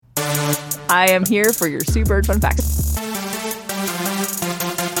I am here for your Sue Bird Fun Facts.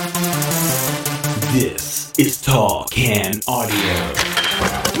 This is CANWNT Audio.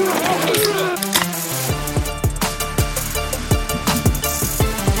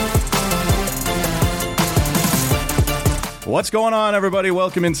 What's going on, everybody?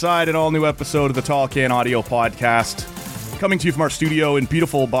 Welcome inside an all-new episode of the CANWNT Audio Podcast. Coming to you from our studio in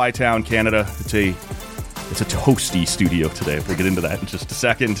beautiful Bytown, Canada. It's a toasty studio today. We'll get into that in just a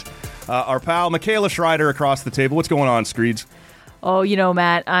second. Our pal Michaela Schreiter across the table. What's going on, Screeds? Oh, you know,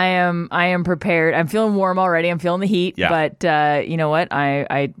 Matt, I am prepared. I'm feeling warm already. I'm feeling the heat. Yeah. But you know what?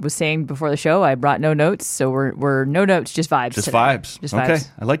 I was saying before the show, I brought no notes, so we're no notes, just vibes. Just today. vibes. Just okay, vibes.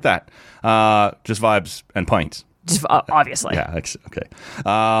 I like that. Just vibes and pints. Just, obviously. Yeah,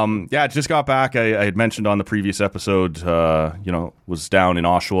 okay. Just got back. I had mentioned on the previous episode, was down in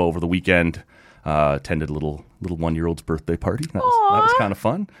Oshawa over the weekend. Attended a little 1-year-old's birthday party. That was kind of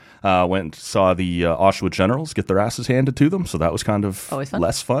fun. Went and saw the Oshawa Generals get their asses handed to them, so that was kind of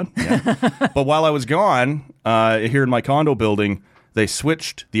less fun. Yeah. But while I was gone, here in my condo building, they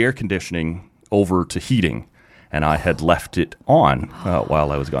switched the air conditioning over to heating, and I had left it on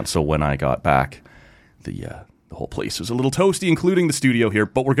while I was gone. So when I got back, the whole place was a little toasty, including the studio here,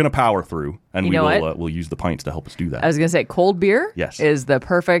 but we're going to power through, and we'll use the pints to help us do that. I was going to say, cold beer is the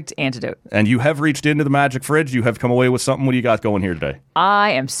perfect antidote. And you have reached into the magic fridge. You have come away with something. What do you got going here today?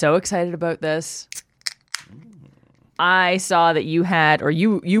 I am so excited about this. I saw that you had, or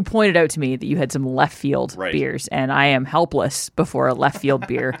you pointed out to me that you had some left field beers, and I am helpless before a left field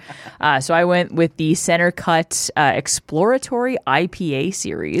beer. So I went with the Center Cut Exploratory IPA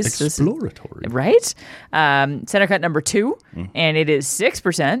series. Exploratory. Right? Center Cut number 2, and it is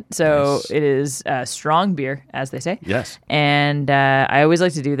 6%. So It is strong beer, as they say. Yes. And I always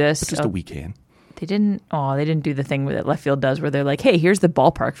like to do this. But just a wee can. They didn't do the thing that left field does where they're like, hey, here's the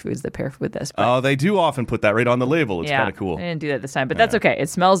ballpark foods that pair with this. But, they do often put that right on the label. It's kind of cool. I didn't do that this time, but that's okay. It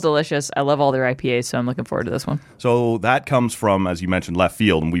smells delicious. I love all their IPAs, so I'm looking forward to this one. So that comes from, as you mentioned, left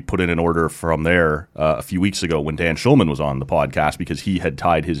field, and we put in an order from there a few weeks ago when Dan Schulman was on the podcast because he had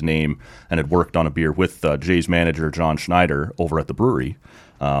tied his name and had worked on a beer with Jay's manager, John Schreiter, over at the brewery.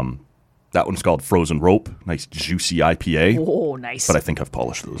 That one's called Frozen Rope. Nice, juicy IPA. Oh, nice. But I think I've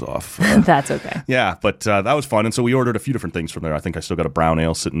polished those off. That's okay. Yeah, but that was fun. And so we ordered a few different things from there. I think I still got a brown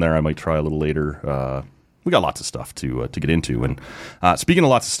ale sitting there. I might try a little later. We got lots of stuff to get into. And speaking of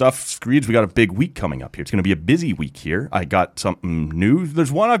lots of stuff, Screeds, we got a big week coming up here. It's going to be a busy week here. I got something new.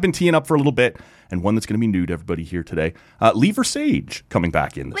 There's one I've been teeing up for a little bit, and one that's going to be new to everybody here today. Lever Sage coming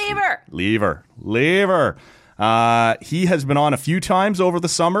back in this week. Lever. He has been on a few times over the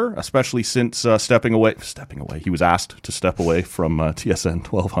summer, especially since stepping away. He was asked to step away from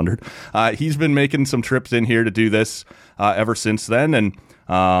TSN 1200. He's been making some trips in here to do this ever since then. And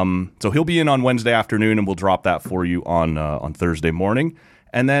so he'll be in on Wednesday afternoon, and we'll drop that for you on Thursday morning.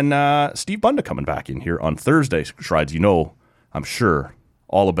 And then Steve Bunda coming back in here on Thursday. Shrides, I'm sure,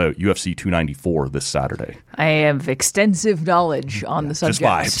 all about UFC 294 this Saturday. I have extensive knowledge on the subject.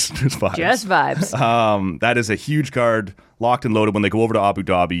 Just vibes. That is a huge card, locked and loaded. When they go over to Abu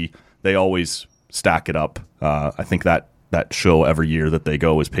Dhabi, they always stack it up. I think that show every year that they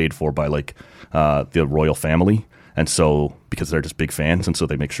go is paid for by the royal family. And so, because they're just big fans, and so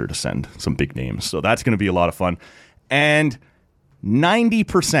they make sure to send some big names. So that's going to be a lot of fun. And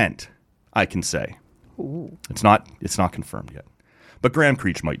 90%, I can say. Ooh. It's not confirmed yet. But Graham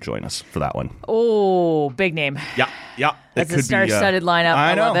Creech might join us for that one. Oh, big name. Yeah. That's a star-studded lineup.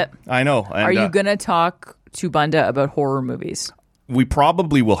 I love it. I know. And, are you going to talk to Bunda about horror movies? We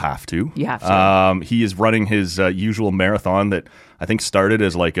probably will have to. You have to. He is running his usual marathon that I think started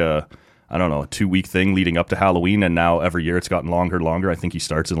as a 2-week thing leading up to Halloween, and now every year it's gotten longer and longer. I think he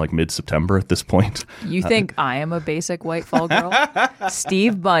starts in mid-September at this point. You think I am a basic white fall girl?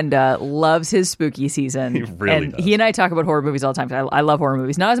 Steve Bunda loves his spooky season. He really does. He and I talk about horror movies all the time. I love horror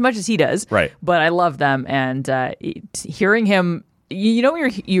movies. Not as much as he does, right? But I love them, and hearing him...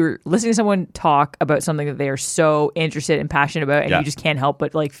 when you're listening to someone talk about something that they are so interested and passionate about, and you just can't help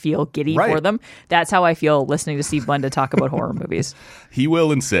but feel giddy for them. That's how I feel listening to Steve Bunda talk about horror movies. He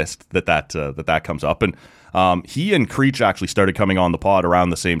will insist that comes up, and he and Creech actually started coming on the pod around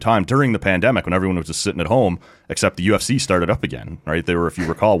the same time during the pandemic when everyone was just sitting at home, except the UFC started up again. Right? They were, if you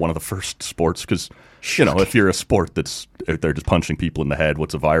recall, one of the first sports because. If you're a sport that's out there just punching people in the head,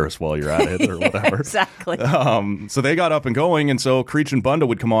 what's a virus while you're at it or whatever? Exactly. So they got up and going, and so Creech and Bunda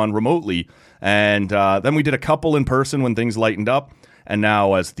would come on remotely. And then we did a couple in person when things lightened up. And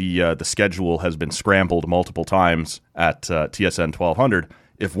now as the schedule has been scrambled multiple times at TSN 1200,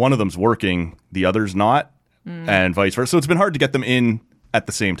 if one of them's working, the other's not, and vice versa. So it's been hard to get them in at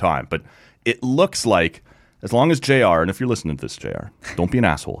the same time. But it looks like, as long as JR, and if you're listening to this, JR, don't be an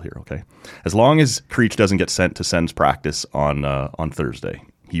asshole here, okay? As long as Creech doesn't get sent to Sens practice on Thursday,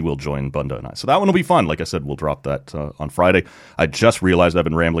 he will join Bunda and I. So that one will be fun. Like I said, we'll drop that on Friday. I just realized I've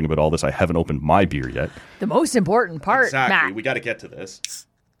been rambling about all this. I haven't opened my beer yet. The most important part, exactly. Matt. We got to get to this.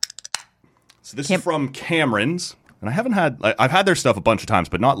 So this is from Cameron's. And I've had their stuff a bunch of times,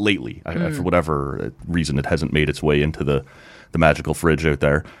 but not lately. For whatever reason, it hasn't made its way into the magical fridge out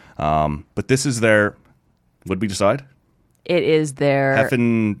there. But this is their... What did we decide? It is their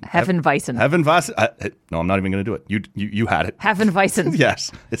Hefeweizen. Hefeweizen. No, I'm not even going to do it. You had it. Hefeweizen.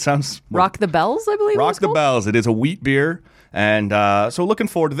 Yes. It sounds... Rock the Bells, I believe Rock the Bells. It is a wheat beer. And so looking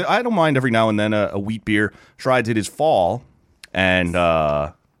forward to it. I don't mind every now and then a wheat beer. Tried it is fall. And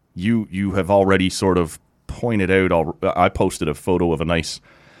you have already sort of pointed out... I posted a photo of a nice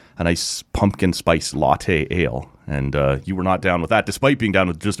pumpkin spice latte ale. And you were not down with that, despite being down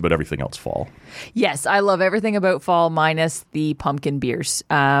with just about everything else fall. Yes, I love everything about fall minus the pumpkin beers.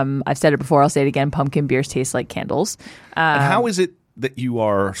 I've said it before, I'll say it again. Pumpkin beers taste like candles. And how is it that you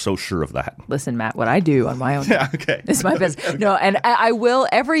are so sure of that? Listen, Matt, what I do on my own. Yeah, okay. It's my business. Okay. No, and I will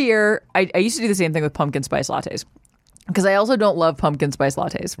every year. I used to do the same thing with pumpkin spice lattes. Because I also don't love pumpkin spice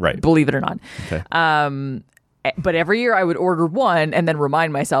lattes. Right. Believe it or not. Okay. But every year I would order one and then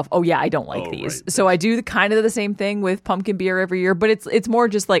remind myself, oh yeah, I don't like these. Right. So I do kind of the same thing with pumpkin beer every year, but it's more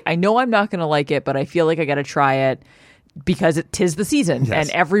just like, I know I'm not going to like it, but I feel like I got to try it because tis the season. Yes. And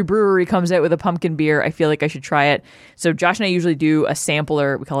every brewery comes out with a pumpkin beer. I feel like I should try it. So Josh and I usually do a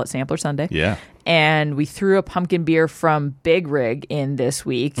sampler. We call it Sampler Sunday. Yeah. And we threw a pumpkin beer from Big Rig in this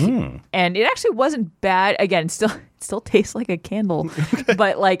week. And it actually wasn't bad. Again, still tastes like a candle.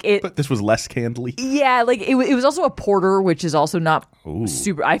 But like it... But this was less candly? Yeah, like it was also a porter, which is also not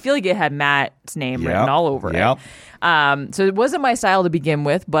super... I feel like it had Matt's name written all over it. So it wasn't my style to begin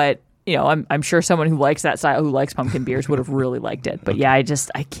with, but... You know, I'm sure someone who likes that style, who likes pumpkin beers, would have really liked it. But yeah,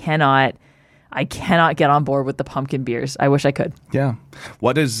 I cannot get on board with the pumpkin beers. I wish I could. Yeah.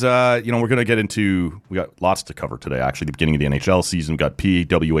 What is, we're going to get into, we got lots to cover today, actually. The beginning of the NHL season, we got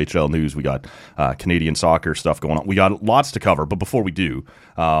PWHL news, we got Canadian soccer stuff going on. We got lots to cover. But before we do,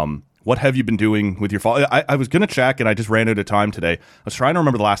 what have you been doing with your fall? I was going to check, and I just ran out of time today. I was trying to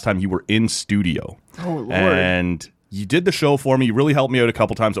remember the last time you were in studio. Oh, Lord. And... You did the show for me. You really helped me out a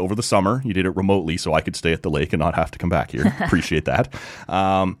couple times over the summer. You did it remotely so I could stay at the lake and not have to come back here. Appreciate that.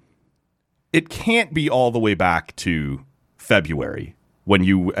 It can't be all the way back to February when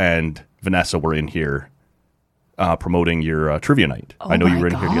you and Vanessa were in here promoting your trivia night. Oh, I know you were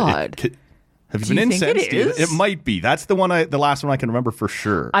in God. here. Have you been in since? It might be. That's the one. The last one I can remember for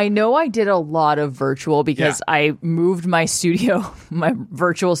sure. I know I did a lot of virtual because I moved my studio, my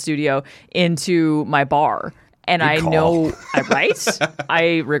virtual studio, into my bar. And I know, right?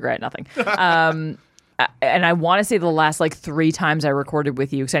 I regret nothing. And I want to say the last 3 times I recorded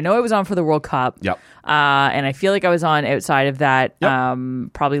with you, because I know I was on for the World Cup. Yep. And I feel like I was on outside of that,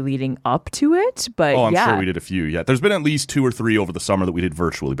 probably leading up to it. But I'm sure we did a few. Yeah, there's been at least 2 or 3 over the summer that we did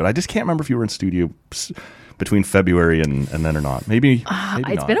virtually, but I just can't remember if you were in studio between February and then or not. Maybe it's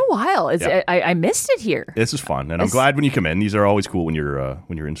not. Been a while. I missed it here. This is fun, and I'm glad when you come in. These are always cool when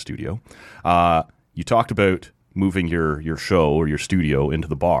you're in studio. You talked about moving your show or your studio into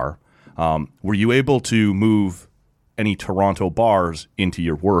the bar. Were you able to move any Toronto bars into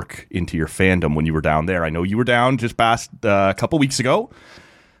your work, into your fandom when you were down there? I know you were down just past a couple weeks ago.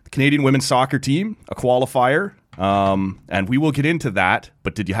 The Canadian women's soccer team, a qualifier, and we will get into that.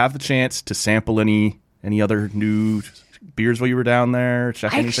 But did you have the chance to sample any other new beers while you were down there?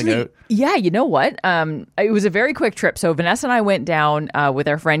 Check anything out? Yeah, you know what? It was a very quick trip. So Vanessa and I went down with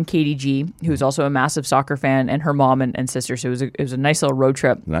our friend Katie G, who's also a massive soccer fan, and her mom and sister. So it was a nice little road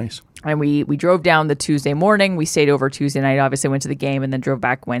trip. Nice. And we drove down the Tuesday morning. We stayed over Tuesday night, obviously went to the game, and then drove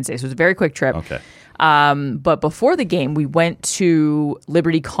back Wednesday. So it was a very quick trip. Okay. But before the game, we went to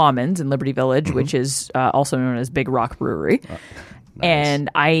Liberty Commons in Liberty Village, which is also known as Big Rock Brewery. Nice. And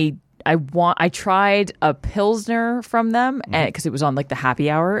I tried a Pilsner from them because it was on the happy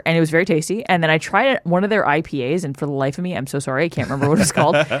hour, and it was very tasty. And then I tried one of their IPAs, and for the life of me, I'm so sorry, I can't remember what it's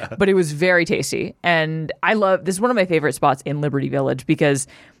called, but it was very tasty. And this is one of my favorite spots in Liberty Village because,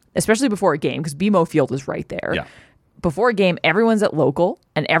 especially before a game, because BMO Field is right there. Yeah. Before a game, everyone's at local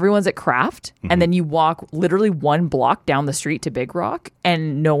and everyone's at craft, and then you walk literally 1 block down the street to Big Rock,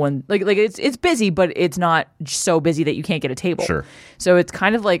 and no one it's busy, but it's not so busy that you can't get a table. Sure. So it's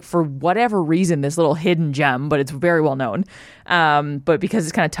kind of for whatever reason, this little hidden gem, but it's very well known. But because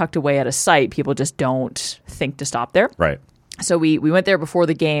it's kind of tucked away at a site, people just don't think to stop there. Right. So we went there before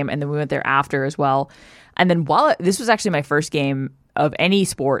the game, and then we went there after as well. And then this was actually my first game of any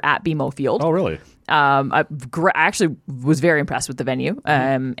sport at BMO Field. Oh, really? I actually was very impressed with the venue,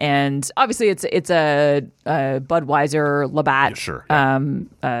 and obviously it's a Budweiser Labatt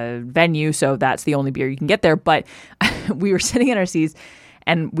venue, so that's the only beer you can get there. But we were sitting in our seats,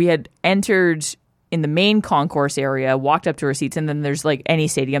 and we had entered in the main concourse area, walked up to our seats, and then there's like any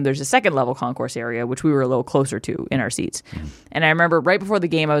stadium, there's a second level concourse area, which we were a little closer to in our seats. And I remember right before the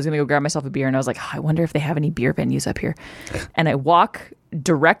game, I was going to go grab myself a beer, and I was like, I wonder if they have any beer venues up here. And I walk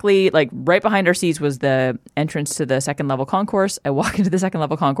directly, like right behind our seats was the entrance to the second level concourse. I walk into the second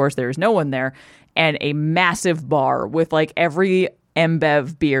level concourse, there's no one there, and a massive bar with like every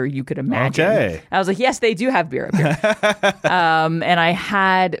Embev beer you could imagine. Okay. I was like, yes, they do have beer up here. And I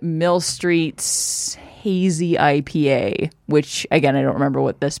had Mill Street's Hazy IPA, which again, I don't remember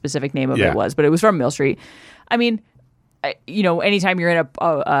what the specific name of it was, but it was from Mill Street. I mean, anytime you're in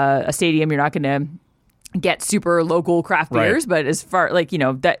a stadium, you're not going to get super local craft beers, but as far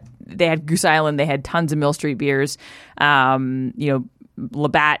that they had Goose Island, they had tons of Mill Street beers.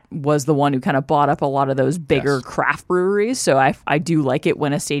 Labatt was the one who kind of bought up a lot of those bigger craft breweries. So I do like it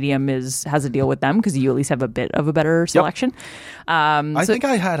when a stadium has a deal with them because you at least have a bit of a better selection. I think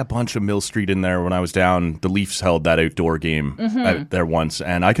I had a bunch of Mill Street in there when I was down. The Leafs held that outdoor game out there once.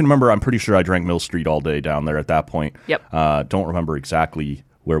 And I can remember, I'm pretty sure I drank Mill Street all day down there at that point. Don't remember exactly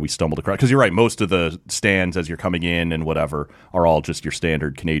where we stumbled across. Because you're right, most of the stands as you're coming in and whatever are all just your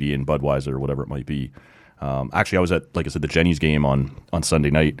standard Canadian Budweiser or whatever it might be. Actually, I was at, like I said, the Jenny's game on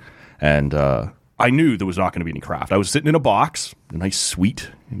Sunday night, and I knew there was not going to be any craft. I was sitting in a box, a nice suite,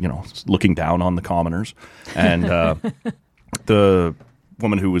 looking down on the commoners, and the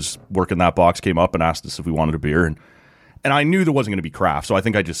woman who was working that box came up and asked us if we wanted a beer, and I knew there wasn't going to be craft, so I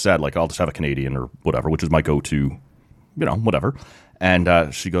think I just said, like, I'll just have a Canadian or whatever, which is my go-to, whatever.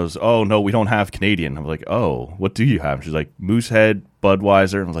 And she goes, oh, no, we don't have Canadian. I was like, oh, what do you have? And she's like, Moosehead,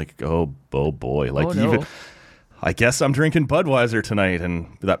 Budweiser. And I was like, oh boy. Like, I guess I'm drinking Budweiser tonight.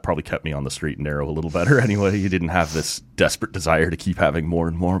 And that probably kept me on the straight and narrow a little better. Anyway, you didn't have this desperate desire to keep having more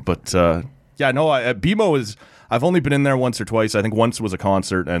and more. But BMO is, I've only been in there once or twice. I think once was a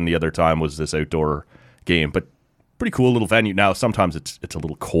concert and the other time was this outdoor game. But pretty cool little venue. Now, sometimes it's a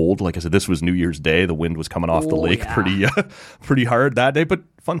little cold. Like I said, this was New Year's Day. The wind was coming off the lake pretty hard that day, but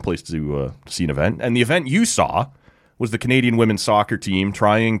fun place to see an event. And the event you saw was the Canadian women's soccer team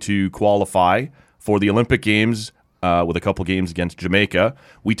trying to qualify for the Olympic Games with a couple games against Jamaica.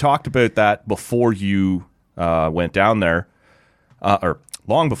 We talked about that before you went down there, or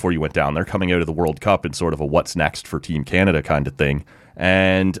long before you went down there, coming out of the World Cup and sort of a what's next for Team Canada kind of thing.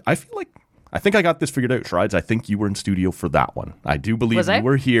 And I think I got this figured out, Shrides. I think you were in studio for that one. I do believe you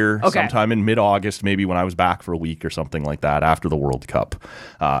were here sometime in mid-August, maybe when I was back for a week or something like that after the World Cup.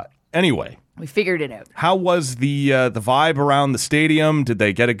 Anyway. We figured it out. How was the vibe around the stadium? Did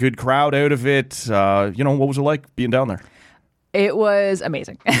they get a good crowd out of it? What was it like being down there? It was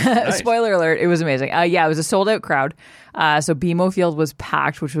amazing. Nice. Spoiler alert, it was amazing. It was a sold-out crowd. So BMO Field was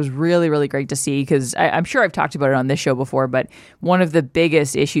packed, which was really, really great to see because I'm sure I've talked about it on this show before, but one of the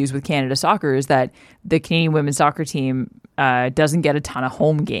biggest issues with Canada soccer is that the Canadian women's soccer team doesn't get a ton of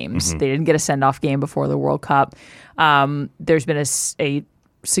home games. They didn't get a send-off game before the World Cup. There's been a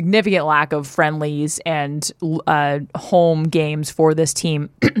significant lack of friendlies and home games for this team.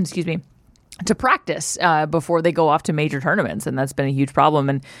 Excuse me. To practice before they go off to major tournaments, and that's been a huge problem.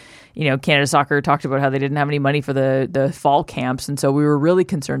 And Canada Soccer talked about how they didn't have any money for the fall camps, and so we were really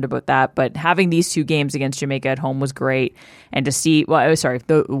concerned about that. But having these two games against Jamaica at home was great, and to see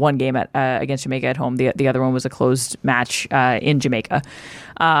the one game against Jamaica at home, the other one was a closed match in Jamaica.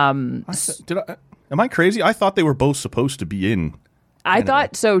 Am I crazy? I thought they were both supposed to be in. I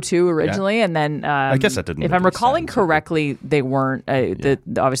thought so too originally, and then I guess that didn't. If I'm recalling correctly, they weren't.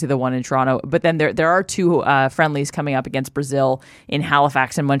 Obviously, the one in Toronto, but then there are two friendlies coming up against Brazil in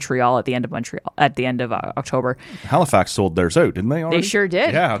Halifax and Montreal at the end of October. Halifax sold theirs out, didn't they? Already? They sure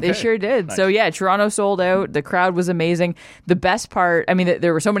did. Yeah, okay. They sure did. Nice. So Toronto sold out. The crowd was amazing. The best part,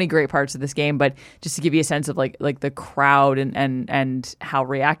 there were so many great parts of this game, but just to give you a sense of like the crowd and how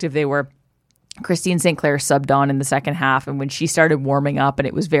reactive they were. Christine St. Clair subbed on in the second half, and when she started warming up and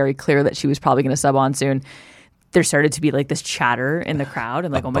it was very clear that she was probably going to sub on soon, there started to be like this chatter in the crowd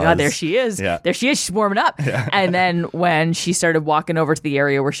and like, oh my God, there she is. Yeah. There she is. She's warming up. Yeah. And then when she started walking over to the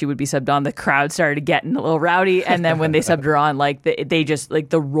area where she would be subbed on, the crowd started getting a little rowdy. And then when they subbed her on, like they just like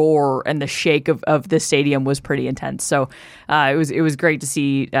the roar and the shake of the stadium was pretty intense. So it was great to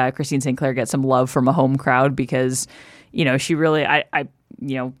see Christine St. Clair get some love from a home crowd because, she really,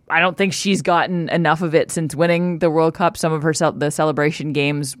 I don't think she's gotten enough of it since winning the World Cup. Some of the celebration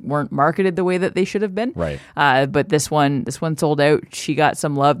games weren't marketed the way that they should have been. Right. But this one sold out. She got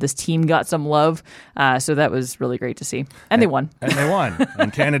some love. This team got some love. So that was really great to see. And they won.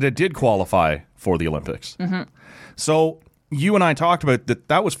 And Canada did qualify for the Olympics. Mm-hmm. So you and I talked about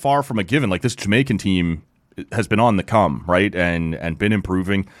that was far from a given. Like, this Jamaican team has been on the come, right, and been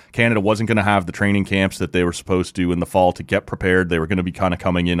improving. Canada wasn't going to have the training camps that they were supposed to in the fall to get prepared. They were going to be kind of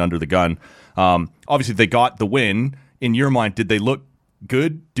coming in under the gun. Obviously, they got the win. In your mind, did they look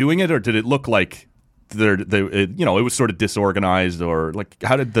good doing it, or did it look like it was sort of disorganized, or like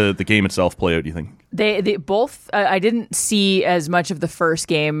how did the game itself play out, do you think? They both, I didn't see as much of the first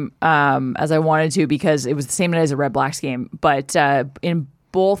game as I wanted to because it was the same night as a Red Blacks game, but in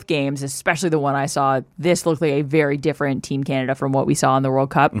both games, especially the one I saw, this looked like a very different Team Canada from what we saw in the World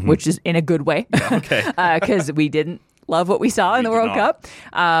Cup, which is in a good way. Okay. Because we didn't love what we saw in the World Cup.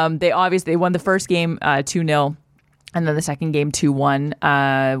 They won the first game 2-0. And then the second game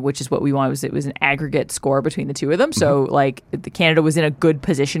 2-1, which is what we wanted. It was an aggregate score between the two of them. So Canada was in a good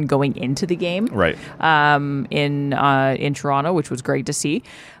position going into the game, right? In Toronto, which was great to see.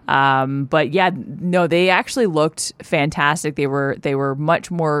 But yeah, no, they actually looked fantastic. They were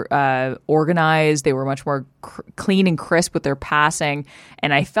much more organized. They were much more clean and crisp with their passing,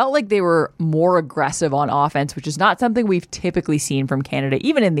 and I felt like they were more aggressive on offense, which is not something we've typically seen from Canada.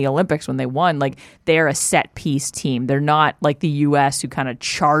 Even in the Olympics when they won, like, they're a set piece team. They're not like the U.S. who kind of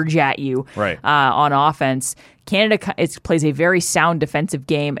charge at you on offense. Canada plays a very sound defensive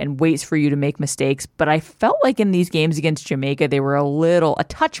game and waits for you to make mistakes. But I felt like in these games against Jamaica, they were a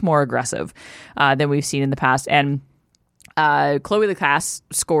touch more aggressive than we've seen in the past. And Chloe Lacasse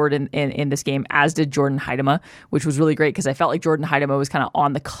scored in this game, as did Jordan Huitema, which was really great because I felt like Jordan Huitema was kind of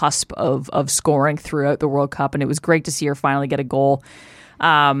on the cusp of scoring throughout the World Cup. And it was great to see her finally get a goal.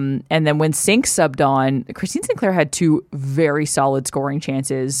 And then when Sink subbed on, Christine Sinclair had two very solid scoring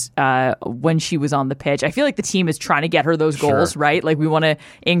chances when she was on the pitch. I feel like the team is trying to get her those goals, right? Like, we want to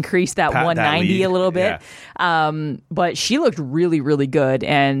increase that 190 a little bit. Yeah. But she looked really, really good.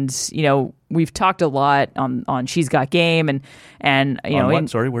 And, we've talked a lot on She's Got Game and what?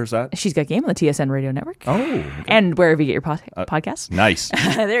 Sorry, where's that? She's Got Game on the TSN Radio Network. Oh. Okay. And wherever you get your podcasts. Nice.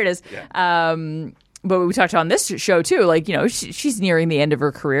 There it is. Yeah. But we talked on this show too, like, she's nearing the end of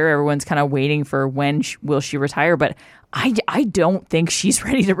her career. Everyone's kind of waiting for when will she retire. But I don't think she's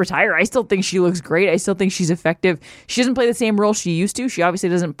ready to retire. I still think she looks great. I still think she's effective. She doesn't play the same role she used to. She obviously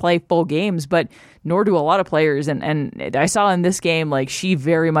doesn't play full games, but nor do a lot of players. And I saw in this game, like, she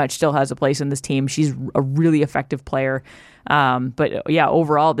very much still has a place in this team. She's a really effective player. But yeah,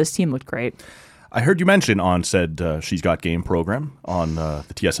 overall, this team looked great. I heard you mention on said She's Got Game program on the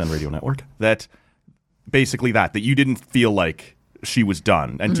TSN Radio Network that basically that you didn't feel like she was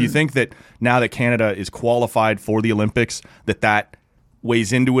done. And do you think that now that Canada is qualified for the Olympics, that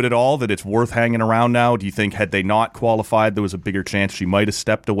weighs into it at all, that it's worth hanging around now? Do you think had they not qualified, there was a bigger chance she might have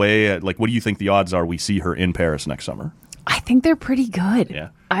stepped away? Like, what do you think the odds are we see her in Paris next summer? I think they're pretty good. Yeah.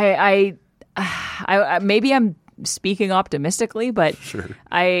 I maybe I'm speaking optimistically, but sure.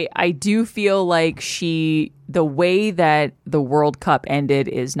 I do feel like the way that the World Cup ended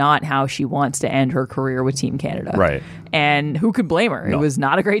is not how she wants to end her career with Team Canada. Right. And who could blame her? No. It was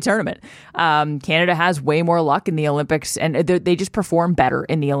not a great tournament. Canada has way more luck in the Olympics, and they just perform better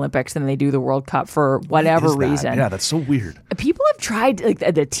in the Olympics than they do the World Cup for whatever reason. Yeah, that's so weird. People have tried, like,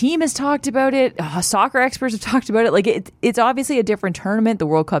 the team has talked about it. Soccer experts have talked about it. Like, it's obviously a different tournament. The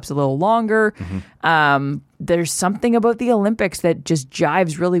World Cup's a little longer. Mm-hmm. There's something about the Olympics that just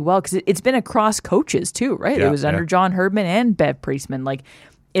jives really well because it's been across coaches too, right? Yeah, it was under John Herdman and Bev Priestman. Like,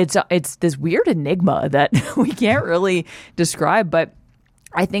 it's this weird enigma that we can't really describe, but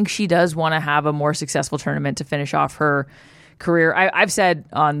I think she does want to have a more successful tournament to finish off her career. I've said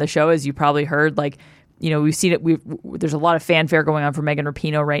on the show, as you probably heard, like, we've seen it. There's a lot of fanfare going on for Megan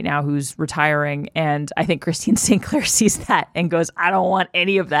Rapinoe right now, who's retiring, and I think Christine Sinclair sees that and goes, "I don't want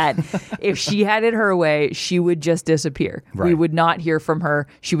any of that." If she had it her way, she would just disappear. Right. We would not hear from her.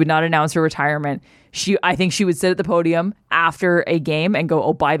 She would not announce her retirement. I think she would sit at the podium after a game and go,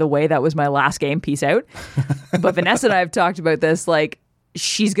 "Oh, by the way, that was my last game. Peace out." But Vanessa and I have talked about this, like,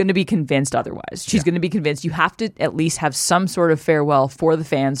 she's going to be convinced otherwise. She's going to be convinced. You have to at least have some sort of farewell for the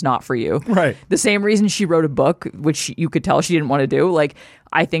fans, not for you. Right. The same reason she wrote a book, which you could tell she didn't want to do. Like,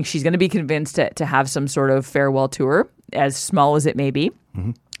 I think she's going to be convinced to have some sort of farewell tour, as small as it may be.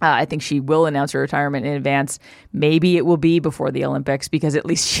 Mm-hmm. I think she will announce her retirement in advance. Maybe it will be before the Olympics, because at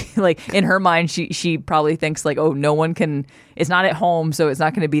least she, like, in her mind, she probably thinks like, oh, no one can. It's not at home, so it's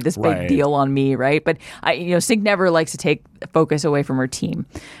not going to be this big deal on me, right? But Sink never likes to take focus away from her team.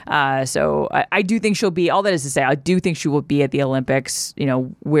 So I do think she'll be. All that is to say, I do think she will be at the Olympics.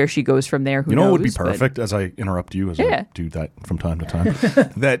 Where she goes from there, who knows? What would be perfect? As I interrupt you, as I do that from time to time,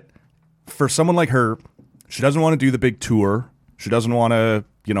 that for someone like her, she doesn't want to do the big tour. She doesn't want to,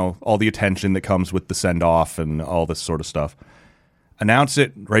 all the attention that comes with the send-off and all this sort of stuff. Announce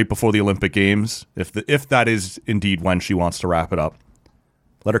it right before the Olympic Games, if that is indeed when she wants to wrap it up.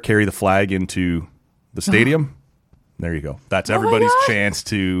 Let her carry the flag into the stadium. There you go. That's everybody's chance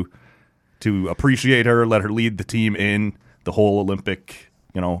to appreciate her, let her lead the team in the whole Olympic,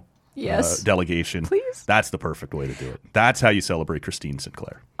 delegation. Please. That's the perfect way to do it. That's how you celebrate Christine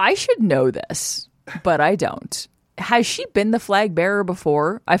Sinclair. I should know this, but I don't. Has she been the flag bearer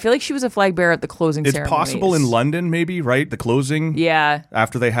before? I feel like she was a flag bearer at the closing ceremonies. It's possible in London, maybe, right? The closing? Yeah.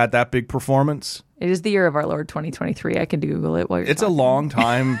 After they had that big performance? It is the year of our Lord 2023. I can Google it while you're It's talking. a long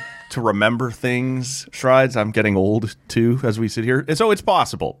time to remember things, Schreids. I'm getting old, too, as we sit here. So it's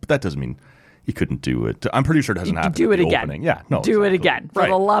possible, but that doesn't mean you couldn't do it. I'm pretty sure it hasn't happened. Do it again. Opening. Yeah, no. Do it again. For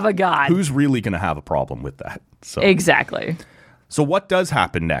the love of God. Who's really going to have a problem with that? So. Exactly. So what does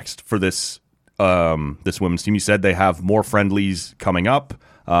happen next for this this women's team? You said they have more friendlies coming up.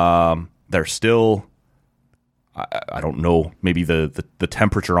 They're still, I don't know, maybe the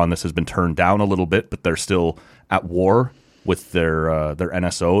temperature on this has been turned down a little bit, but they're still at war with their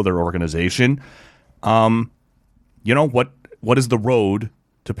NSO, their organization. What does the road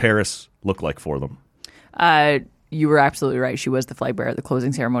to Paris look like for them? You were absolutely right. She was the flag bearer at the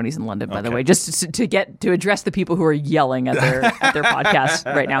closing ceremonies in London, by the way, just to address the people who are yelling at their podcast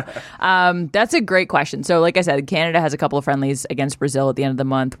right now. That's a great question. So like I said, Canada has a couple of friendlies against Brazil at the end of the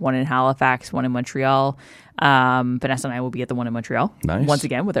month, one in Halifax, one in Montreal. Vanessa and I will be at the one in Montreal once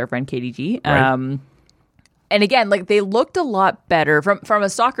again with our friend KDG. Right. And again, like, they looked a lot better from a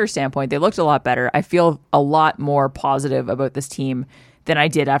soccer standpoint. They looked a lot better. I feel a lot more positive about this team than I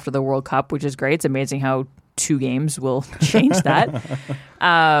did after the World Cup, which is great. It's amazing how 2 games will change that.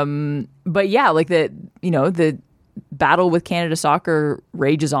 But yeah, like the battle with Canada Soccer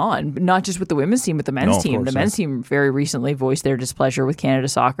rages on, but not just with the women's team, but the men's team. The men's team very recently voiced their displeasure with Canada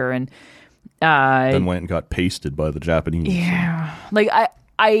Soccer, and then went and got pasted by the Japanese. Yeah, like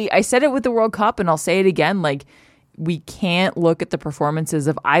I said it with the World Cup, and I'll say it again. Like, we can't look at the performances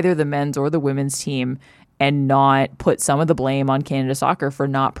of either the men's or the women's team and not put some of the blame on Canada Soccer for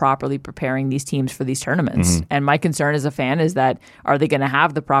not properly preparing these teams for these tournaments. Mm-hmm. And my concern as a fan is that, are they going to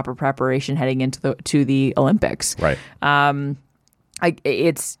have the proper preparation heading into the Olympics? Right.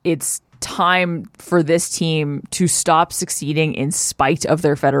 It's time for this team to stop succeeding in spite of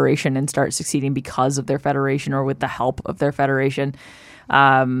their federation and start succeeding because of their federation or with the help of their federation.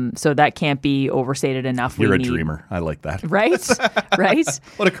 So that can't be overstated enough. You're a dreamer. I like that. Right? Right?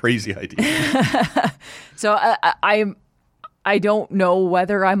 What a crazy idea. So I don't know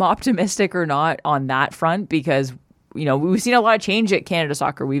whether I'm optimistic or not on that front, because, we've seen a lot of change at Canada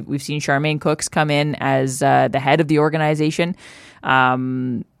Soccer. We've seen Charmaine Cooks come in as the head of the organization.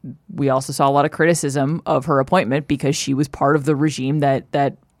 We also saw a lot of criticism of her appointment because she was part of the regime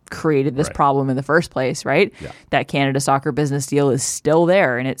that created this problem in the first place, right? Yeah. That Canada Soccer business deal is still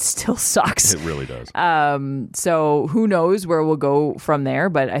there, and it still sucks. It really does. So who knows where we'll go from there?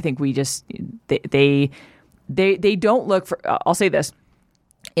 But I think we just they don't look for. I'll say this: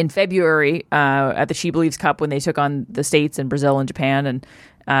 in February at the She Believes Cup, when they took on the States and Brazil and Japan, and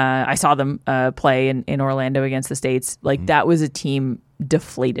I saw them play in Orlando against the States. Like, that was a team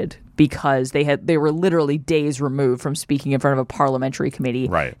deflated because they were literally days removed from speaking in front of a parliamentary committee,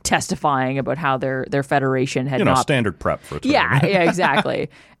 testifying about how their federation had not standard prep for a tournament. Yeah, exactly.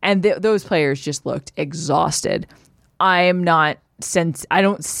 And those players just looked exhausted. I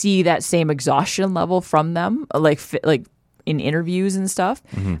don't see that same exhaustion level from them, like in interviews and stuff.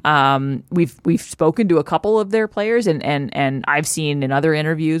 Mm-hmm. We've spoken to a couple of their players, and I've seen in other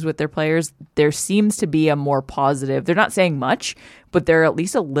interviews with their players, there seems to be a more positive. They're not saying much, but they're at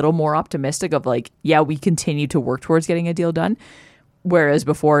least a little more optimistic of like, yeah, we continue to work towards getting a deal done. Whereas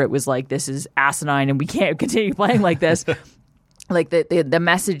before it was like, this is asinine and we can't continue playing like this. Like the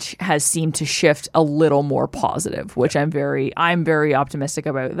message has seemed to shift a little more positive, which I'm very optimistic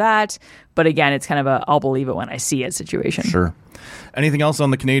about that. But again, it's kind of a I'll believe it when I see it situation. Sure. Anything else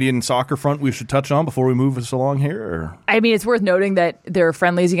on the Canadian soccer front we should touch on before we move us along here? Or? I mean, it's worth noting that their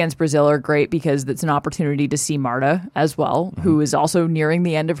friendlies against Brazil are great because it's an opportunity to see Marta as well, who is also nearing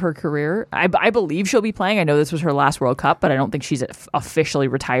the end of her career. I believe she'll be playing. I know this was her last World Cup, but I don't think she's officially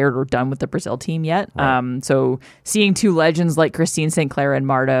retired or done with the Brazil team yet. Right. So seeing two legends like Christine St. Clair and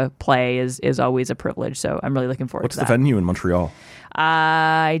Marta play is always a privilege. So I'm really looking forward to that. What's the venue in Montreal?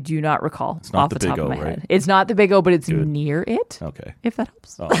 I do not recall off the top of my head. It's not the Big O, but it's near it. Okay. If that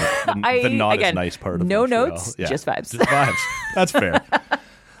helps. Oh, the not as nice part of no Montreal. Notes, just vibes. Just vibes. That's fair.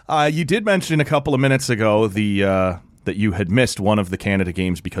 You did mention a couple of minutes ago that you had missed one of the Canada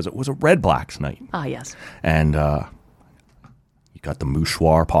games because it was a Red Blacks night. Ah, yes. And you got the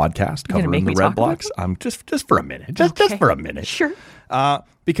Mouchoir podcast covering the Red Blacks. Just for a minute. Just for a minute. Sure.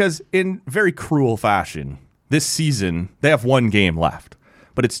 Because in very cruel fashion, this season, they have one game left,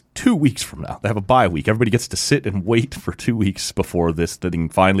 but it's 2 weeks from now. They have a bye week. Everybody gets to sit and wait for 2 weeks before this thing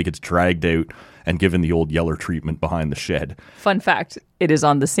finally gets dragged out and given the old Yeller treatment behind the shed. Fun fact, it is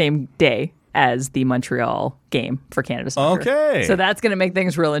on the same day as the Montreal game for Canada Soccer. Okay. So that's going to make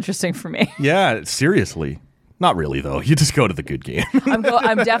things real interesting for me. Yeah, seriously. Not really, though. You just go to the good game.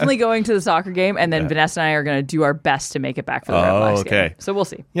 I'm definitely going to the soccer game, and then Vanessa and I are going to do our best to make it back for the Red Blacks game. So we'll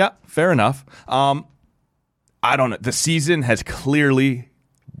see. Yeah, fair enough. I don't know. The season has clearly,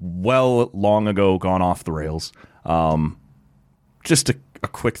 long ago, gone off the rails. Just a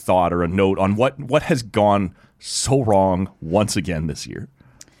quick thought or a note on what has gone so wrong once again this year.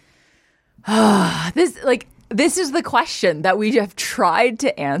 This is the question that we have tried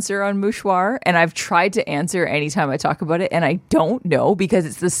to answer on Mouchoir, and I've tried to answer anytime I talk about it, and I don't know because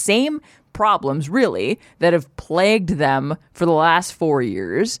it's the same problems, really, that have plagued them for the last 4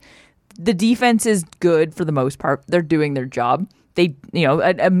 years. The defense is good for the most part. They're doing their job.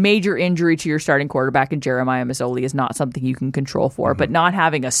 A major injury to your starting quarterback in Jeremiah Masoli is not something you can control for, but not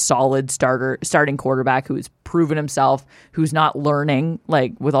having a solid starting quarterback who's proven himself, who's not learning,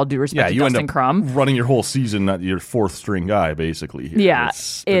 like with all due respect to Dustin Crum. Running your whole season at your fourth string guy, basically. Yeah,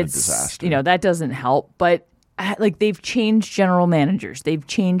 it's been a disaster. That doesn't help, but they've changed general managers. They've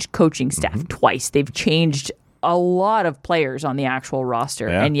changed coaching staff twice. They've changed a lot of players on the actual roster,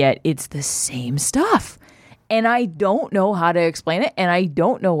 and yet it's the same stuff. And I don't know how to explain it, and I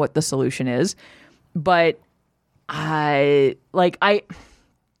don't know what the solution is, but I don't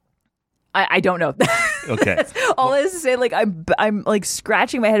know. Okay. That's all it is to say. I'm like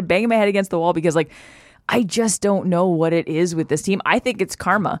scratching my head, banging my head against the wall because I just don't know what it is with this team. I think it's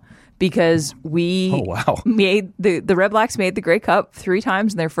karma. Because made the Red Blacks made the Grey Cup 3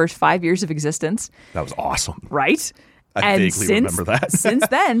 times in their first 5 years of existence. That was awesome. Right? I vaguely remember that. Since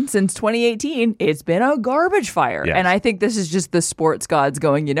 2018, it's been a garbage fire. Yes. And I think this is just the sports gods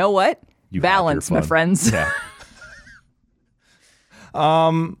going, you know what? Balance, my friends. Yeah.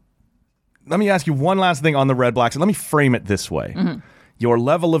 Let me ask you one last thing on the Red Blacks, and let me frame it this way. Mm-hmm. Your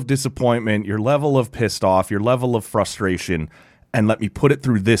level of disappointment, your level of pissed off, your level of frustration, and let me put it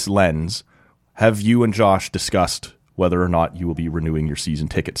through this lens. Have you and Josh discussed whether or not you will be renewing your season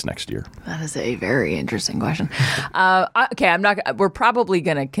tickets next year? That is a very interesting question. Okay, we're probably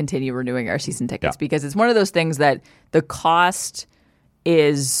going to continue renewing our season tickets because it's one of those things that the cost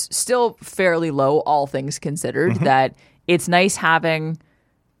is still fairly low, all things considered, that it's nice having,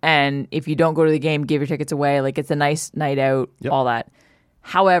 and if you don't go to the game, give your tickets away. It's a nice night out, all that.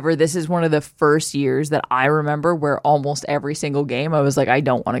 However, this is one of the first years that I remember where almost every single game I was like, I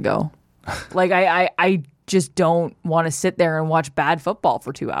don't want to go. I just don't want to sit there and watch bad football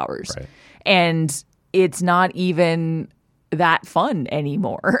for 2 hours. Right. And it's not even that fun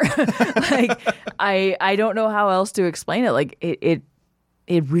anymore. I don't know how else to explain it.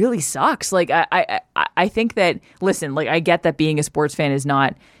 It really sucks. I think that, listen, I get that being a sports fan is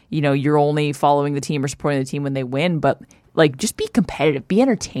not, you're only following the team or supporting the team when they win, but just be competitive, be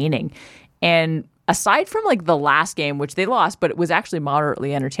entertaining. And aside from the last game, which they lost, but it was actually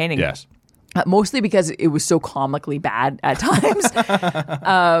moderately entertaining. Yes. Mostly because it was so comically bad at times.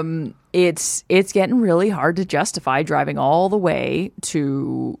 It's getting really hard to justify driving all the way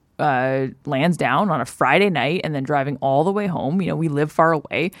to Lansdowne on a Friday night and then driving all the way home. We live far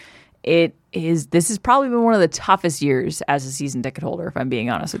away. This has probably been one of the toughest years as a season ticket holder, if I'm being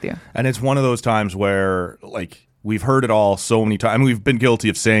honest with you. And it's one of those times where, we've heard it all so many times. I mean, we've been guilty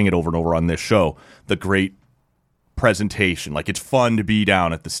of saying it over and over on this show. The great presentation. It's fun to be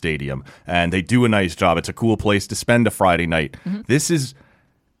down at the stadium, and they do a nice job. It's a cool place to spend a Friday night. Mm-hmm. This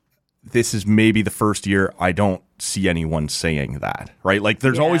is maybe the first year I don't see anyone saying that, right?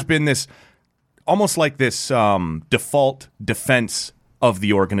 There's always been this, almost this default defense of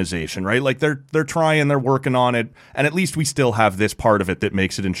the organization, right? Like they're trying, they're working on it, and at least we still have this part of it that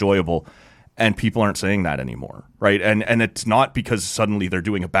makes it enjoyable. And people aren't saying that anymore, right? And it's not because suddenly they're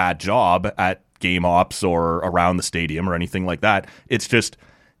doing a bad job at game ops or around the stadium or anything like that. It's just,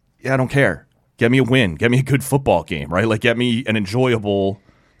 I don't care. Get me a win. Get me a good football game, right? Like get me an enjoyable,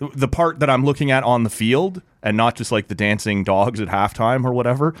 the part that I'm looking at on the field and not just like the dancing dogs at halftime or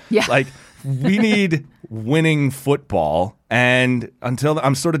whatever. Yeah. Like we need winning football. And until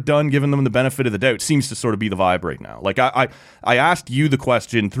I'm sort of done giving them the benefit of the doubt, seems to sort of be the vibe right now. Like I asked you the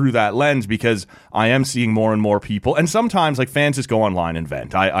question through that lens because I am seeing more and more people, and sometimes like fans just go online and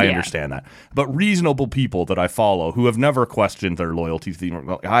vent. I understand that, but reasonable people that I follow who have never questioned their loyalty to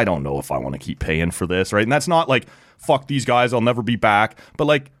the, I don't know if I want to keep paying for this, right? And that's not like fuck these guys, I'll never be back, but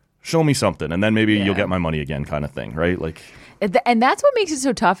like show me something, and then maybe you'll get my money again, kind of thing, right? Like, and that's what makes it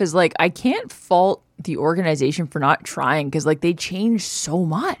so tough. Is like I can't fault the organization for not trying because like they changed so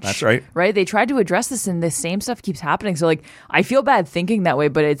much. That's right. Right? They tried to address this and the same stuff keeps happening. So like I feel bad thinking that way,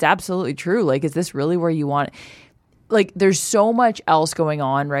 but it's absolutely true. Like, is this really where you want it? Like there's so much else going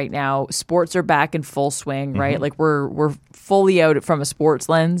on right now. Sports are back in full swing, right? Like we're fully out from a sports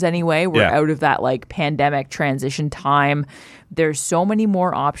lens anyway. We're out of that like pandemic transition time. There's so many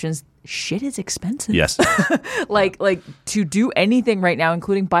more options. Shit is expensive. Yes. like to do anything right now,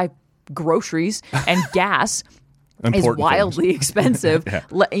 including buy groceries and gas is wildly expensive.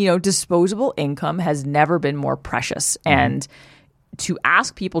 You know, disposable income has never been more precious. And to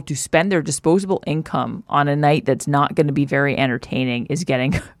ask people to spend their disposable income on a night that's not going to be very entertaining is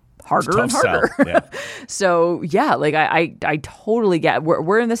getting harder and harder. So yeah, like I totally get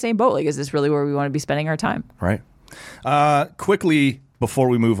we're in the same boat. Like, is this really where we want to be spending our time? Right. Quickly, before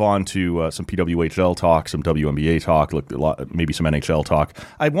we move on to some PWHL talk, some WNBA talk, maybe some NHL talk,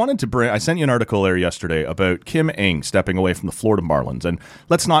 I wanted to I sent you an article there yesterday about Kim Ng stepping away from the Florida Marlins. And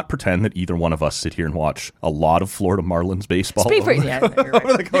let's not pretend that either one of us sit here and watch a lot of Florida Marlins baseball over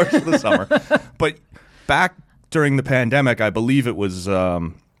the course of the summer. But back during the pandemic, I believe it was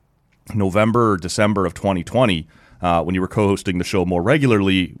November or December of 2020, when you were co-hosting the show more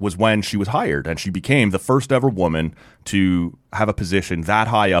regularly, was when she was hired, and she became the first ever woman to have a position that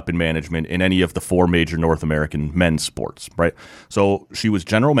high up in management in any of the four major North American men's sports, right? So she was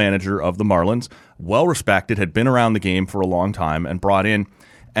general manager of the Marlins, well-respected, had been around the game for a long time, and brought in.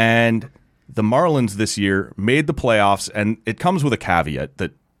 And the Marlins this year made the playoffs, and it comes with a caveat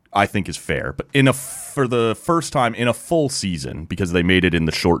that I think is fair, but for the first time in a full season, because they made it in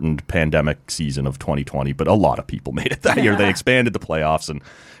the shortened pandemic season of 2020, but a lot of people made it that year. They expanded the playoffs and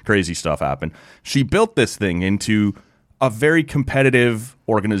crazy stuff happened. She built this thing into a very competitive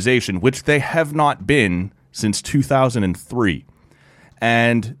organization, which they have not been since 2003.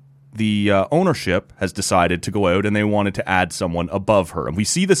 And the ownership has decided to go out and they wanted to add someone above her. And we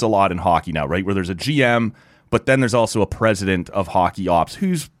see this a lot in hockey now, right? Where there's a GM, but then there's also a president of hockey ops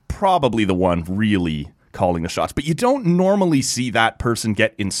who's probably the one really calling the shots. But you don't normally see that person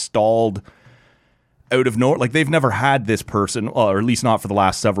get installed out of nowhere. Like, they've never had this person, or at least not for the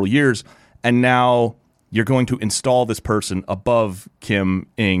last several years. And now you're going to install this person above Kim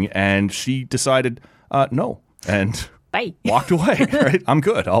Ng. And she decided, no. And bye. Walked away. Right? I'm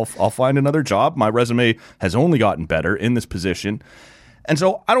good. I'll find another job. My resume has only gotten better in this position. And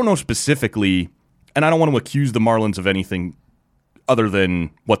so I don't know specifically, and I don't want to accuse the Marlins of anything other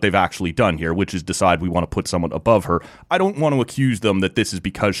than what they've actually done here, which is decide we want to put someone above her. I don't want to accuse them that this is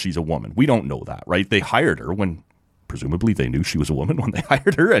because she's a woman. We don't know that, right? They hired her when presumably they knew she was a woman when they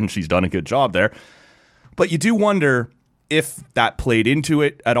hired her, and she's done a good job there. But you do wonder if that played into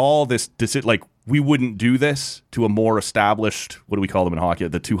it at all. This like, we wouldn't do this to a more established, what do we call them in hockey?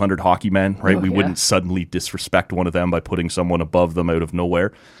 The 200 hockey men, right? We wouldn't suddenly disrespect one of them by putting someone above them out of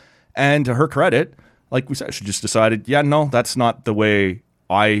nowhere. And to her credit, like we said, she just decided, yeah, no, that's not the way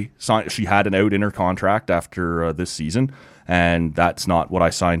I signed. She had an out in her contract after this season, and that's not what I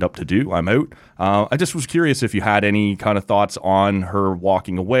signed up to do. I'm out. I just was curious if you had any kind of thoughts on her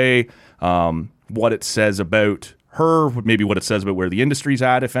walking away, what it says about her, maybe what it says about where the industry's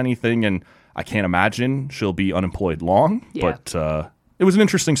at, if anything. And I can't imagine she'll be unemployed long, but it was an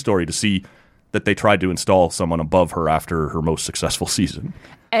interesting story to see that they tried to install someone above her after her most successful season.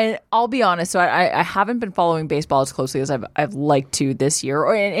 And I'll be honest, so I haven't been following baseball as closely as I've liked to this year,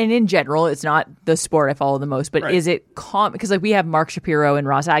 and in general, it's not the sport I follow the most. But is it because like we have Mark Shapiro and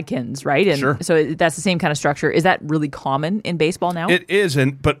Ross Adkins, right? And so that's the same kind of structure. Is that really common in baseball now? It is,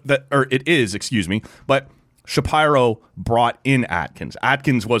 excuse me, but Shapiro brought in Atkins.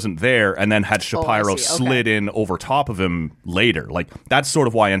 Atkins wasn't there, and then had Shapiro slid in over top of him later. Like, that's sort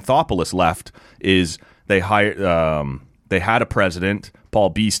of why Anthopoulos left. Is they hired they had a president, Paul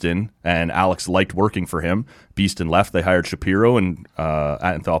Beeston, and Alex liked working for him. Beeston left. They hired Shapiro, and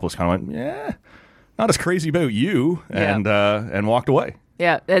Anthopoulos kind of went, yeah, not as crazy about you, and walked away.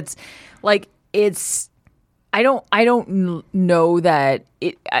 Yeah, it's like I don't know that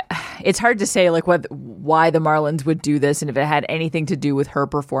it's hard to say like why the Marlins would do this, and if it had anything to do with her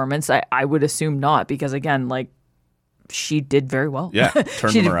performance. I would assume not, because again, like, she did very well. Yeah,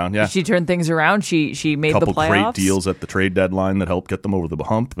 turned them around. Yeah, she turned things around. She made the playoffs. Couple great deals at the trade deadline that helped get them over the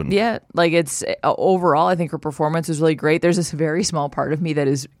hump. And yeah, like, it's overall, I think her performance was really great. There's this very small part of me that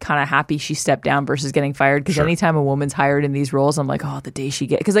is kind of happy she stepped down versus getting fired, because anytime a woman's hired in these roles, I'm like, oh, the day she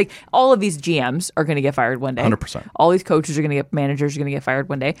gets, because like all of these GMs are going to get fired one day. 100%. All these coaches are going to get, managers are going to get fired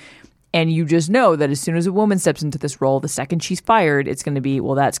one day. And you just know that as soon as a woman steps into this role, the second she's fired, it's going to be,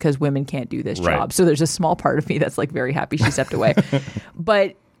 well, that's because women can't do this job. So there's a small part of me that's like very happy she stepped away.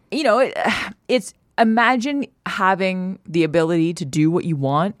 But, you know, it's imagine having the ability to do what you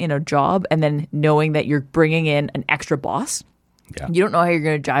want in a job and then knowing that you're bringing in an extra boss. Yeah. You don't know how you're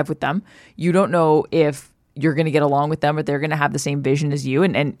going to jive with them. You don't know if you're going to get along with them, but they're going to have the same vision as you.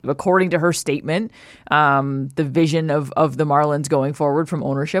 And according to her statement, the vision of the Marlins going forward from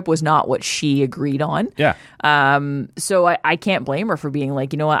ownership was not what she agreed on. Yeah. So I can't blame her for being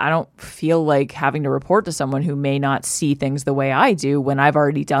like, you know what, I don't feel like having to report to someone who may not see things the way I do when I've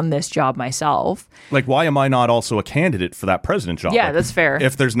already done this job myself. Like, why am I not also a candidate for that president job? Yeah, like, that's fair.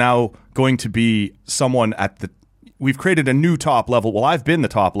 If there's now going to be someone at the... We've created a new top level. Well, I've been the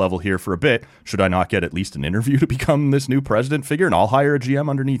top level here for a bit. Should I not get at least an interview to become this new president figure, and I'll hire a GM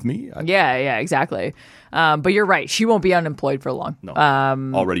underneath me? Yeah, exactly. But you're right. She won't be unemployed for long. No.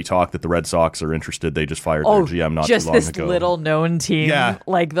 Already talked that the Red Sox are interested. They just fired their GM not too long ago. Just this little known team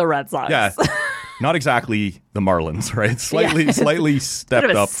like the Red Sox. Yeah. Not exactly the Marlins, right? Slightly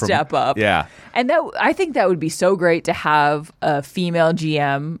stepped up. Step up. Yeah. And I think that would be so great to have a female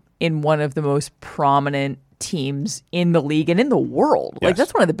GM in one of the most prominent teams in the league and in the world. Like,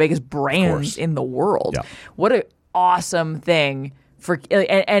 that's one of the biggest brands in the world. Yeah. What an awesome thing for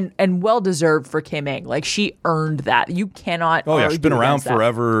and well deserved for Kim Ng. Like, she earned that. You cannot. Oh yeah, she's been around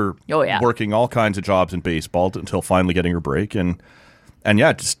forever. Oh yeah, working all kinds of jobs in baseball until finally getting her break. And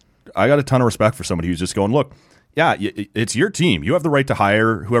yeah, just I got a ton of respect for somebody who's just going, look, yeah, it's your team. You have the right to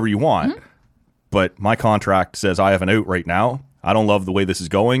hire whoever you want. Mm-hmm. But my contract says I have an out right now. I don't love the way this is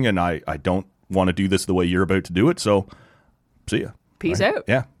going, and I don't want to do this the way you're about to do it, so see ya. Peace out.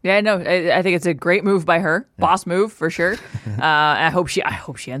 Yeah. No, I think it's a great move by her. Yeah. Boss move for sure. I hope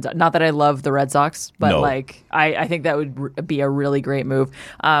she ends up. Not that I love the Red Sox, but like I think that would be a really great move.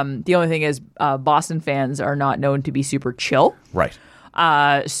 The only thing is, Boston fans are not known to be super chill. Right.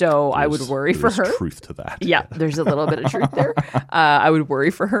 So I would worry for her. There's truth to that. Yeah, there's a little bit of truth there. I would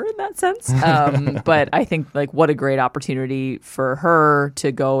worry for her in that sense. But I think, like, what a great opportunity for her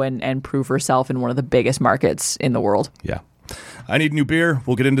to go and prove herself in one of the biggest markets in the world. Yeah. I need new beer.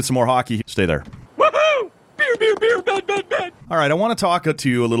 We'll get into some more hockey. Stay there. Woohoo! Beer, bed. All right, I want to talk to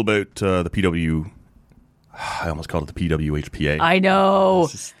you a little about the PW. I almost called it the PWHPA. I know.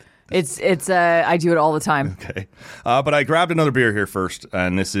 It's I do it all the time. Okay. But I grabbed another beer here first,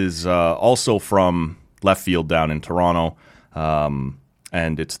 and this is also from Left Field down in Toronto,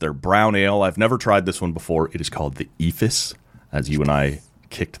 and it's their brown ale. I've never tried this one before. It is called the Ephus, as you and I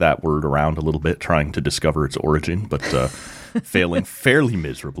kicked that word around a little bit, trying to discover its origin, but failing fairly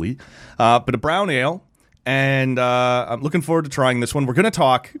miserably. But a brown ale, and I'm looking forward to trying this one. We're going to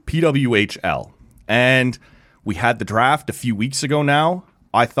talk PWHL, and we had the draft a few weeks ago now.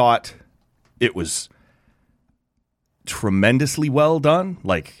 I thought it was tremendously well done.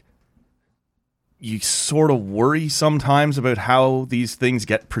 Like, you sort of worry sometimes about how these things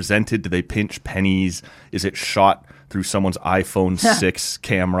get presented. Do they pinch pennies? Is it shot through someone's iPhone 6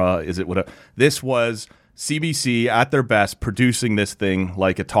 camera? Is it what? This was CBC at their best, producing this thing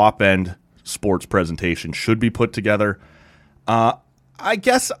like a top-end sports presentation should be put together. I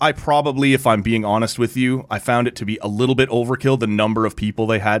guess I probably, if I'm being honest with you, I found it to be a little bit overkill, the number of people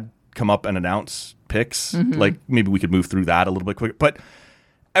they had come up and announce picks. Mm-hmm. Like, maybe we could move through that a little bit quicker. But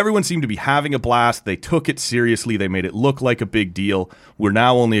everyone seemed to be having a blast. They took it seriously. They made it look like a big deal. We're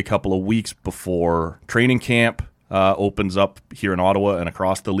now only a couple of weeks before training camp opens up here in Ottawa and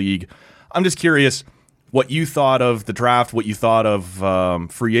across the league. I'm just curious what you thought of the draft, what you thought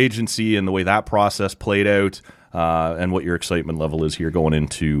of free agency and the way that process played out. And what your excitement level is here going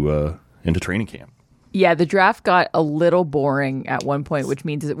into training camp. Yeah, the draft got a little boring at one point, which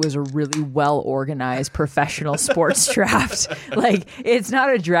means it was a really well-organized professional sports draft. Like, it's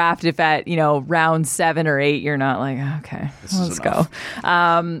not a draft if at, round 7 or 8, you're not like, okay, let's go.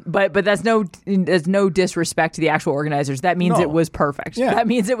 But that's there's no disrespect to the actual organizers. That means it was perfect. Yeah. That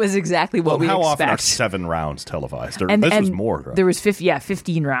means it was exactly what we expect. How often are 7 rounds televised? This was more. Right? There was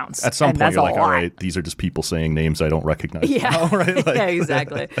 15 rounds. At some point, you're like, all right, these are just people saying names I don't recognize. Yeah, right? Yeah,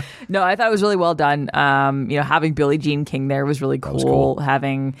 exactly. No, I thought it was really well done. Having Billie Jean King there was really cool.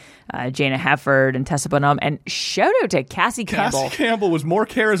 Having Jana Hefford and Tessa Bonham, and shout out to Cassie Campbell. Cassie Campbell was more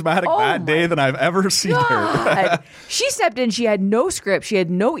charismatic that day than I've ever seen her. She stepped in. She had no script. She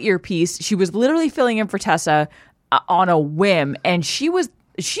had no earpiece. She was literally filling in for Tessa on a whim, and she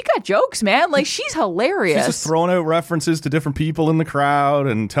got jokes, man. Like, she's hilarious. She's just throwing out references to different people in the crowd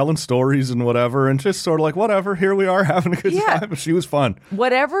and telling stories and whatever, and just sort of like, whatever, here we are having a good time. She was fun.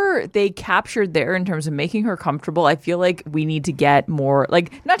 Whatever they captured there in terms of making her comfortable, I feel like we need to get more,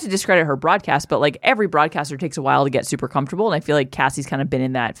 like, not to discredit her broadcast, but like every broadcaster takes a while to get super comfortable, and I feel like Cassie's kind of been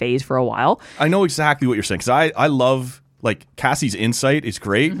in that phase for a while. I know exactly what you're saying, because I love, like, Cassie's insight is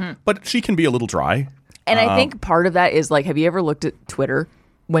great, but she can be a little dry. And I think part of that is, like, have you ever looked at Twitter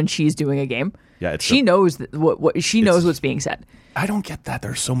when she's doing a game? Yeah, she knows what she knows what's being said. I don't get that.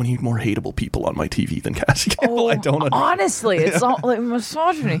 There's so many more hateable people on my TV than Cassie Campbell. I don't understand. Honestly, it's all like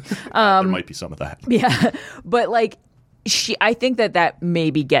misogyny. There might be some of that. Yeah, but like I think that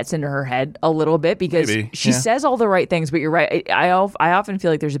maybe gets into her head a little bit because she says all the right things. But you're right. I often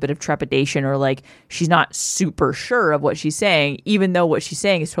feel like there's a bit of trepidation, or like she's not super sure of what she's saying, even though what she's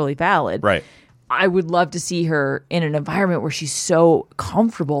saying is totally valid. Right. I would love to see her in an environment where she's so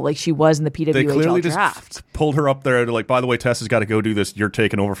comfortable, like she was in the PWHL They clearly draft. Just pulled her up there to, like, by the way, Tessa's got to go do this. You're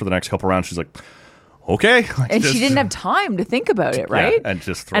taking over for the next couple rounds. She's like, okay. And she didn't have time to think about it, right? Yeah, and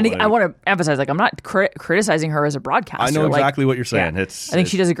just I want to emphasize, like, I'm not criticizing her as a broadcaster. I know exactly what you're saying. Yeah. I think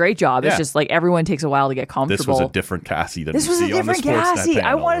she does a great job. It's just like everyone takes a while to get comfortable. This was a different Cassie than this was a different Cassie.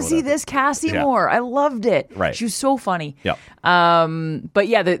 I want to see this Cassie more. I loved it. Right. She was so funny. Yeah. But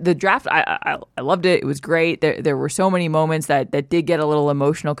yeah, the draft, I loved it. It was great. There were so many moments that did get a little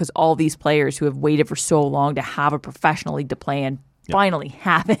emotional because all these players who have waited for so long to have a professional league to play in finally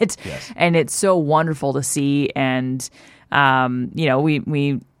have it. Yes. And it's so wonderful to see. And,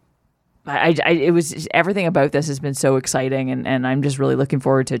 it was everything about this has been so exciting. And I'm just really looking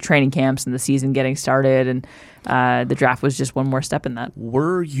forward to training camps and the season getting started. And the draft was just one more step in that.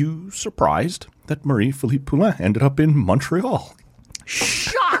 Were you surprised that Marie-Philippe Poulin ended up in Montreal?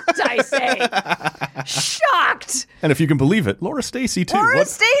 Shocked, I say. Shocked. And if you can believe it, Laura Stacey too. Laura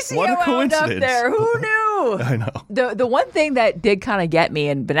Stacey what a coincidence. Up there. Who knew? I know. The one thing that did kind of get me,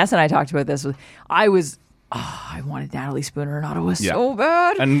 and Vanessa and I talked about this, was I wanted Natalie Spooner in Ottawa so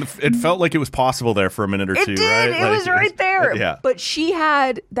bad. And it felt like it was possible there for a minute or two, right? It was right there. Yeah. But she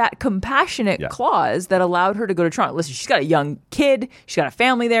had that compassionate clause that allowed her to go to Toronto. Listen, she's got a young kid. She's got a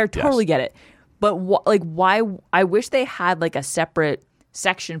family there. Totally get it. But why? I wish they had like a separate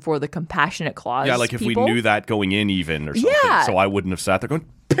section for the compassionate clause. Yeah, like if people. We knew that going in even or something. Yeah. So I wouldn't have sat there going,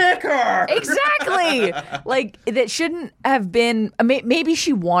 pick her! Exactly! Like, that shouldn't have been... Maybe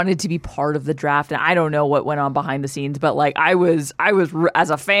she wanted to be part of the draft, and I don't know what went on behind the scenes, but like, I was as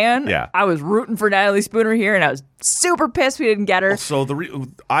a fan, I was rooting for Natalie Spooner here, and I was super pissed we didn't get her. So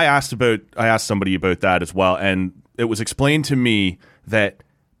I asked somebody about that as well, and it was explained to me that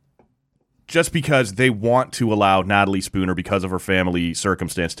just because they want to allow Natalie Spooner, because of her family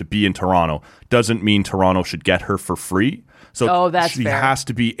circumstance, to be in Toronto, doesn't mean Toronto should get her for free. So she has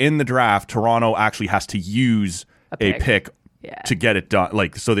to be in the draft. Toronto actually has to use a pick to get it done,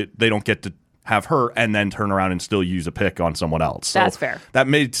 like, so that they don't get to have her and then turn around and still use a pick on someone else. So that's fair. That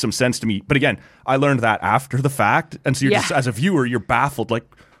made some sense to me. But again, I learned that after the fact, and so you're just, as a viewer, you're baffled, like,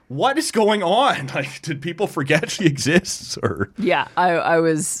 what is going on? Like, did people forget she exists? Or I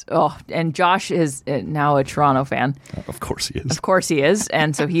was. And Josh is now a Toronto fan. Of course he is. Of course he is,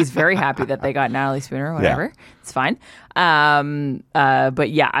 and so he's very happy that they got Natalie Spooner. Whatever, it's fine. But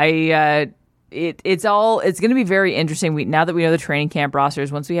yeah, it's going to be very interesting. Now that we know the training camp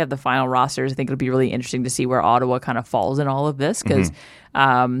rosters, once we have the final rosters, I think it'll be really interesting to see where Ottawa kind of falls in all of this, because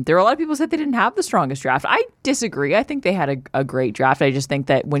there are a lot of people who said they didn't have the strongest draft. I disagree. I think they had a great draft. I just think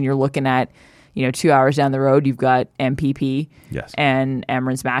that when you're looking at, 2 hours down the road, you've got MPP and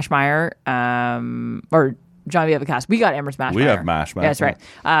Emran Smashmeyer, or Genevieve Lacasse. We got Emran Smashmeyer. We have Mashmeyer. Yeah, that's right.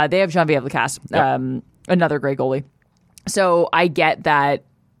 They have Genevieve Lacasse, another great goalie. So I get that.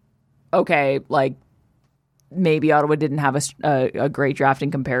 Okay, like, maybe Ottawa didn't have a great draft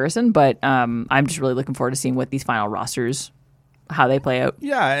in comparison, but I'm just really looking forward to seeing what these final rosters how they play out.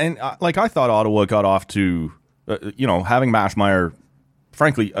 Yeah, and like I thought Ottawa got off to, having Maschmeyer.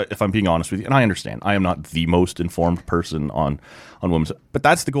 Frankly, if I'm being honest with you, and I understand, I am not the most informed person on women's, but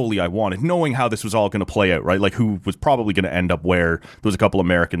that's the goalie I wanted, knowing how this was all going to play out, right? Like who was probably going to end up where. There was a couple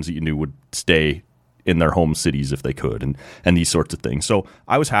Americans that you knew would stay in their home cities if they could, and these sorts of things. So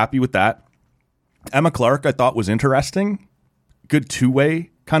I was happy with that. Emma Clark, I thought was interesting. Good two-way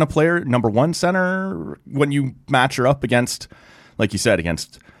kind of player. Number one center when you match her up against, like you said,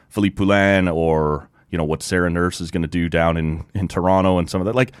 against Philippe Poulin or what Sarah Nurse is going to do down in Toronto and some of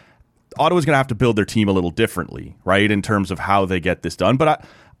that. Like Ottawa's going to have to build their team a little differently, right, in terms of how they get this done. But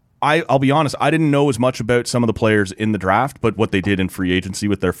I'll be honest, I didn't know as much about some of the players in the draft, but what they did in free agency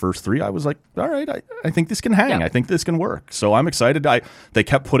with their first three, I was like, all right, I think this can hang. Yeah. I think this can work. So I'm excited. They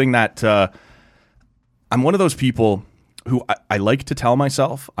kept putting that. I'm one of those people who I like to tell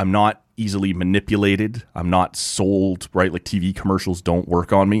myself I'm not easily manipulated. I'm not sold, right? Like TV commercials don't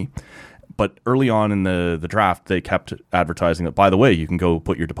work on me. But early on in the draft, they kept advertising that, by the way, you can go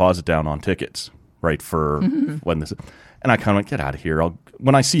put your deposit down on tickets, right, for when this. And I kind of went, get out of here.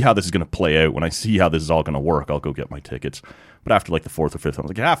 When I see how this is going to play out, when I see how this is all going to work, I'll go get my tickets. But after like the fourth or fifth, I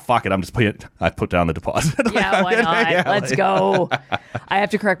was like, fuck it. I'm just playing it. I put down the deposit. Yeah, why not? Let's go. I have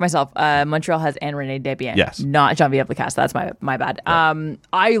to correct myself. Montreal has Anne-Renee Desbiens. Yes. Not Geneviève Lacasse. That's my bad. Right.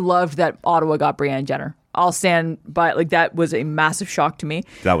 I loved that Ottawa got Brianne Jenner. I'll stand by, like, that was a massive shock to me.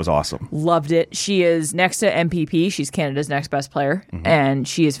 That was awesome. Loved it. She is next to MPP. She's Canada's next best player, and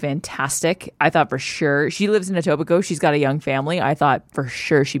she is fantastic. I thought for sure, she lives in Etobicoke. She's got a young family. I thought for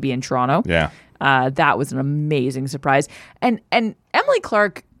sure she'd be in Toronto. Yeah. That was an amazing surprise. And Emily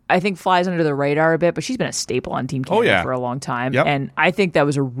Clark, I think, flies under the radar a bit, but she's been a staple on Team Canada for a long time. Yep. And I think that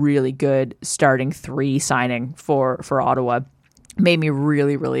was a really good starting three signing for Ottawa. Made me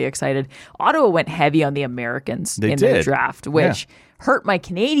really, really excited. Ottawa went heavy on the Americans in their draft, which hurt my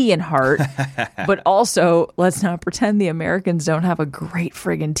Canadian heart. But also, let's not pretend the Americans don't have a great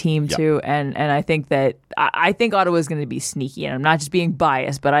friggin' team too. And I think that I think Ottawa is going to be sneaky. And I'm not just being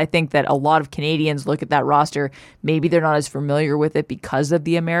biased, but I think that a lot of Canadians look at that roster. Maybe they're not as familiar with it because of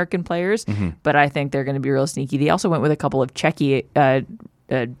the American players, but I think they're going to be real sneaky. They also went with a couple of players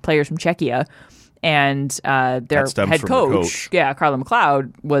from Czechia. And their head coach, Carla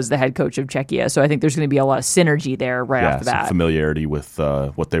McLeod, was the head coach of Czechia. So I think there's going to be a lot of synergy there off the bat. Familiarity with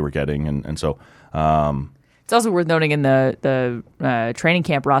what they were getting. And so it's also worth noting in the training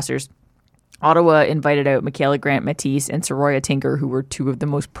camp rosters, Ottawa invited out Michaela Grant-Matisse and Soroya Tinker, who were two of the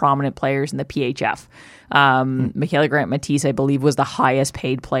most prominent players in the PHF. Michaela Grant-Matisse, I believe, was the highest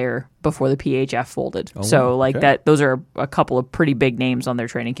paid player before the PHF folded. Those are a couple of pretty big names on their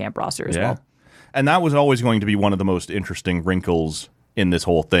training camp roster as well. And that was always going to be one of the most interesting wrinkles in this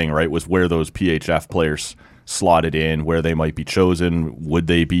whole thing, right? Was where those PHF players slotted in, where they might be chosen, would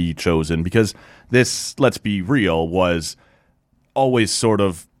they be chosen? Because this, let's be real, was always sort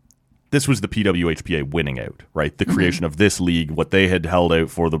of, this was the PWHPA winning out, right? The creation of this league, what they had held out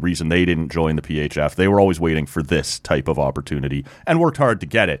for, the reason they didn't join the PHF. They were always waiting for this type of opportunity and worked hard to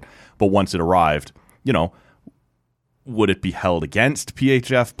get it. But once it arrived, would it be held against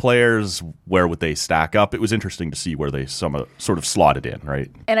PHF players? Where would they stack up? It was interesting to see where they sort of slotted in,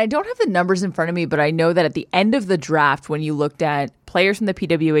 right? And I don't have the numbers in front of me, but I know that at the end of the draft, when you looked at players from the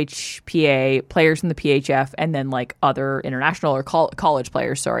PWHPA, players from the PHF, and then like other international or college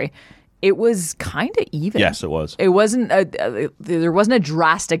players, it was kind of even. Yes, it was. It wasn't there wasn't a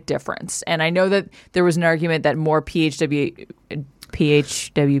drastic difference. And I know that there was an argument that more PHWPA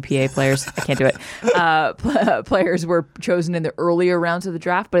players, I can't do it, players were chosen in the earlier rounds of the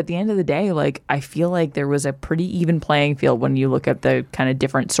draft. But at the end of the day, I feel like there was a pretty even playing field when you look at the kind of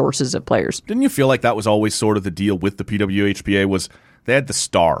different sources of players. Didn't you feel like that was always sort of the deal with the PWHPA was they had the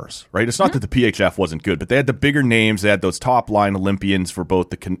stars, right? It's not that the PHF wasn't good, but they had the bigger names. They had those top-line Olympians for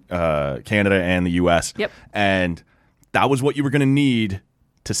both the Canada and the U.S. Yep. And that was what you were going to need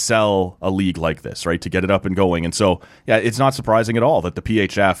to sell a league like this, right? To get it up and going. And so, it's not surprising at all that the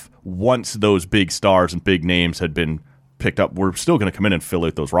PHF, once those big stars and big names had been picked up, were still going to come in and fill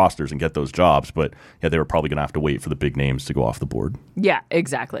out those rosters and get those jobs. But they were probably going to have to wait for the big names to go off the board. Yeah,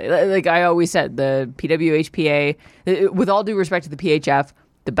 exactly. Like I always said, the PWHPA, with all due respect to the PHF,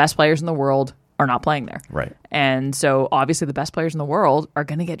 the best players in the world are not playing there. Right. And so obviously the best players in the world are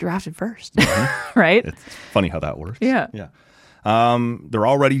going to get drafted first. Right? It's funny how that works. Yeah. Yeah. There are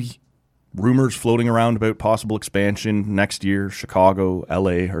already rumors floating around about possible expansion next year. Chicago,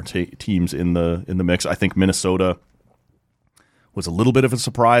 LA are teams in the mix. I think Minnesota was a little bit of a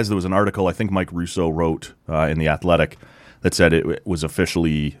surprise. There was an article I think Mike Russo wrote in The Athletic that said it was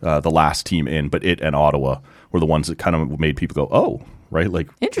officially the last team in, but it and Ottawa were the ones that kind of made people go, oh, right? Like,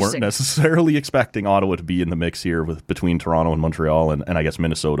 weren't necessarily expecting Ottawa to be in the mix here between Toronto and Montreal, and I guess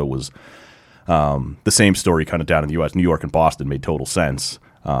Minnesota was the same story kind of down in the U.S. New York and Boston made total sense.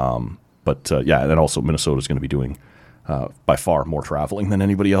 But and then also Minnesota's going to be doing by far more traveling than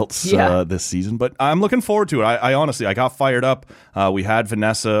anybody else this season. But I'm looking forward to it. I honestly, I got fired up. We had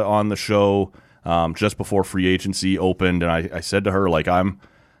Vanessa on the show just before free agency opened, and I said to her, like,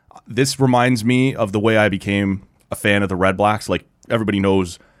 this reminds me of the way I became a fan of the Red Blacks. Like, everybody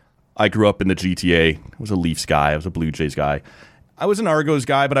knows I grew up in the GTA. I was a Leafs guy. I was a Blue Jays guy. I was an Argos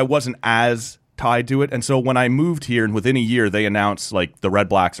guy, but I wasn't as tied to it. And so when I moved here, and within a year, they announced, like, the Red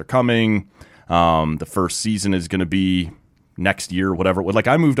Blacks are coming. The first season is going to be next year, whatever. Like,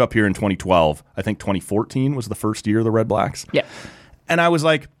 I moved up here in 2012. I think 2014 was the first year of the Red Blacks. Yeah. And I was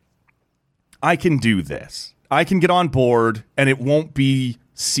like, I can do this. I can get on board, and it won't be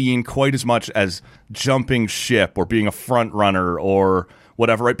seen quite as much as jumping ship or being a front runner or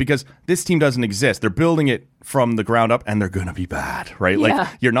whatever, right? Because this team doesn't exist. They're building it from the ground up, and they're going to be bad, right? Yeah. Like,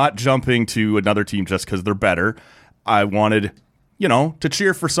 you're not jumping to another team just because they're better. I wanted, to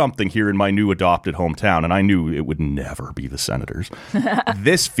cheer for something here in my new adopted hometown, and I knew it would never be the Senators.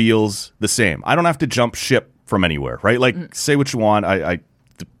 This feels the same. I don't have to jump ship from anywhere, right? Like, say what you want.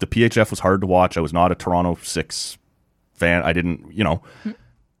 The PHF was hard to watch. I was not a Toronto 6 fan. I didn't,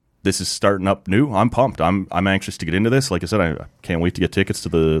 this is starting up new. I'm pumped. I'm anxious to get into this. Like I said, I can't wait to get tickets to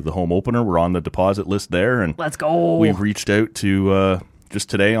the home opener. We're on the deposit list there, and let's go. We've reached out to just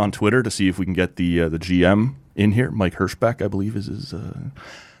today on Twitter to see if we can get the GM in here. Mike Hirschbeck, I believe, is his.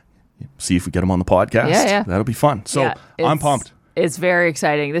 See if we get him on the podcast. Yeah. That'll be fun. So I'm pumped. It's very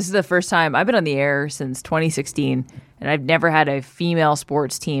exciting. This is the first time I've been on the air since 2016, and I've never had a female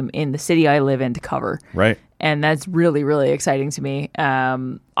sports team in the city I live in to cover. Right. And that's really, really exciting to me.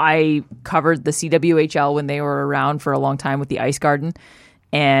 I covered the CWHL when they were around for a long time with the Ice Garden.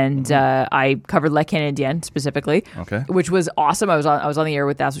 And I covered Le Canadien specifically, which was awesome. I was on the air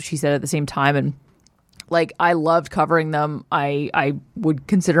with That's What She Said at the same time. And like, I loved covering them. I would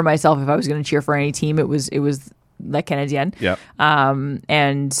consider myself, if I was going to cheer for any team, it was Le Canadien. Yeah.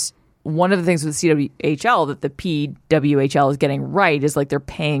 And one of the things with CWHL that the PWHL is getting right is, like, they're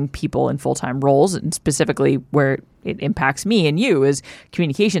paying people in full-time roles, and specifically where it impacts me and you is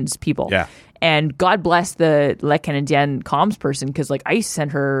communications people. Yeah. And God bless the Le Canadien comms person, because, like, I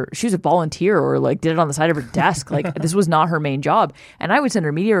sent her, she was a volunteer or, like, did it on the side of her desk. Like, this was not her main job. And I would send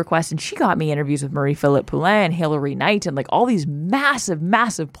her media requests, and she got me interviews with Marie-Philippe Poulin and Hilary Knight and, like, all these massive,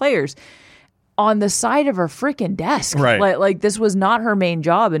 massive players on the side of her freaking desk. Right. Like this was not her main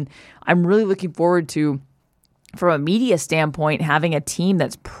job. And I'm really looking forward to, from a media standpoint, having a team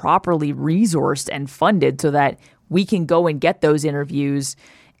that's properly resourced and funded so that we can go and get those interviews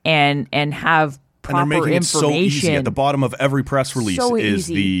and have proper and they're making information. It so easy. At the bottom of every press release is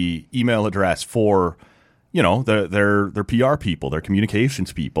the email address for, their PR people, their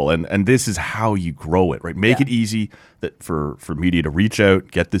communications people, and this is how you grow it, right? Make it easy that for media to reach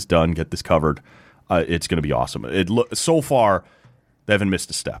out, get this done, get this covered. It's going to be awesome. So far, they haven't missed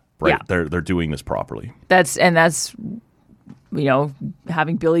a step, right? Yeah. They're doing this properly. That's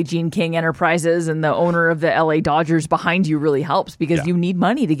having Billie Jean King Enterprises and the owner of the LA Dodgers behind you really helps, because you need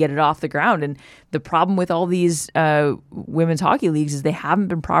money to get it off the ground. And the problem with all these women's hockey leagues is they haven't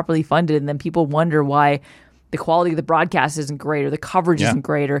been properly funded, and then people wonder why the quality of the broadcast isn't great, or the coverage isn't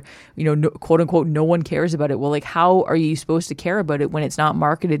great, or, no, quote unquote, no one cares about it. Well, like, how are you supposed to care about it when it's not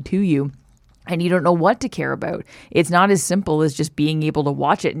marketed to you? And you don't know what to care about. It's not as simple as just being able to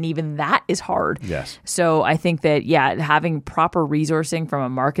watch it, and even that is hard. Yes. So I think that, having proper resourcing from a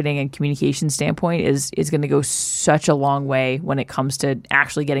marketing and communication standpoint is going to go such a long way when it comes to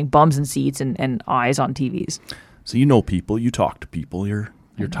actually getting bums in seats and eyes on TVs. So people, you talk to people, you're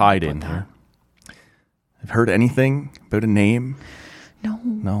tied in here. I've heard anything about a name?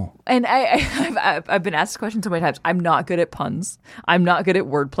 No. And I've been asked this question so many times. I'm not good at puns. I'm not good at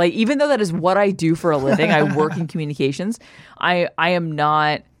wordplay. Even though that is what I do for a living, I work in communications. I am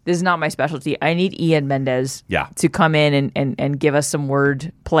not. This is not my specialty. I need Ian Mendez to come in and give us some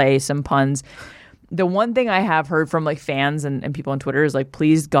word play, some puns. The one thing I have heard from, like, fans and people on Twitter is, like,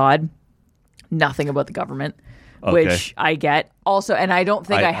 please God, nothing about the government, which I get. Also, and I don't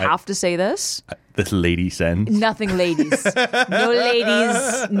think I have to say this. This lady Sens. Nothing ladies. No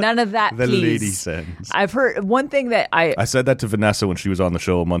ladies. None of that, the please. lady Sens. I've heard one thing that I said that to Vanessa when she was on the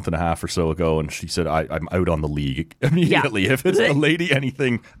show a month and a half or so ago, and she said, I'm out on the league immediately. Yeah. If it's the lady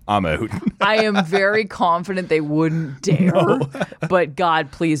anything, I'm out. I am very confident they wouldn't dare. No. But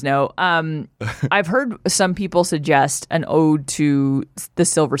God, please no. I've heard some people suggest an ode to the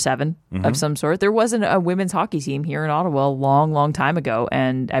Silver Seven of some sort. There wasn't a women's hockey team here in Ottawa a long, long time ago,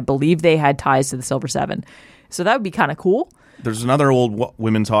 and I believe they had ties to the Silver Seven. So that would be kind of cool. There's another old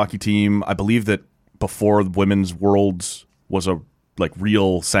women's hockey team. I believe that before Women's Worlds was a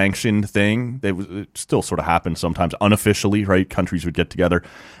real sanctioned thing, it still sort of happened sometimes unofficially, right? Countries would get together.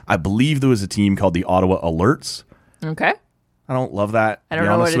 I believe there was a team called the Ottawa Alerts. Okay. I don't love that. I don't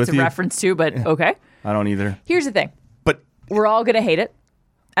know what it's a reference to, but okay. I don't either. Here's the thing. But we're all going to hate it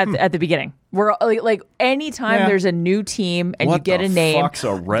at the beginning. We're like anytime there's a new team and you get a name. What's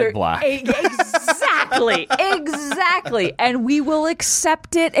a Red Black? Exactly. And we will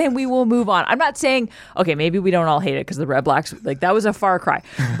accept it and we will move on. I'm not saying, okay, maybe we don't all hate it because the Red Blacks, that was a far cry.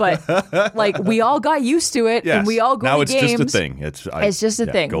 But we all got used to it and we all go to games. Now it's just a thing. It's just a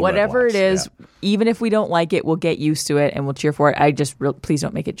thing. Whatever it is, even if we don't like it, we'll get used to it and we'll cheer for it. Please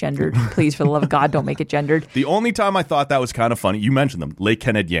don't make it gendered. Please, for the love of God, don't make it gendered. The only time I thought that was kind of funny, you mentioned them, Les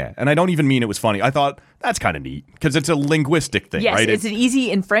Canadiens. And I don't even mean it was funny. I thought that's kind of neat because it's a linguistic thing, yes, right? It's an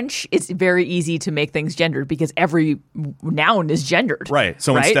easy, in French, it's very easy to make things gendered because every noun is gendered. Right.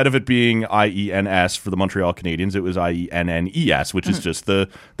 So instead of it being IENS for the Montreal Canadiens, it was IENNES, which is just the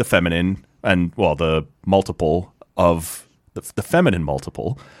feminine and, the multiple of the feminine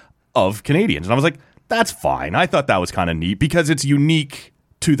multiple of Canadians. And I was like, that's fine. I thought that was kind of neat because it's unique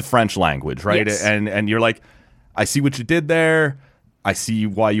to the French language, right? Yes. And you're like, I see what you did there. I see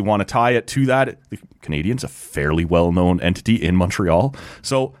why you want to tie it to that. The Canadians, a fairly well-known entity in Montreal.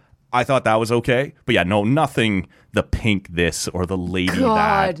 So I thought that was okay. But yeah, no, nothing the pink this or the lady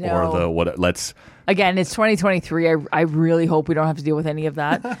or the what. Let's... Again, it's 2023. I really hope we don't have to deal with any of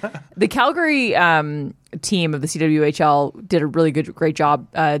that. The Calgary team of the CWHL did a really great job.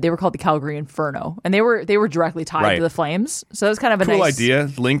 They were called the Calgary Inferno, and they were directly tied to the Flames. So that was kind of a cool nice idea,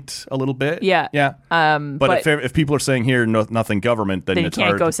 linked a little bit. Yeah. But if people are saying here nothing government, then it's can't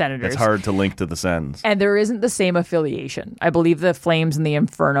hard. go Senators. It's hard to link to the Sens. And there isn't the same affiliation. I believe the Flames and the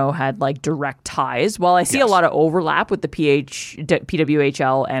Inferno had direct ties. While I see a lot of overlap with the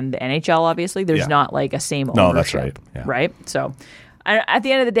PWHL and the NHL, obviously there's not a same ownership. No, that's right. Yeah. Right? So at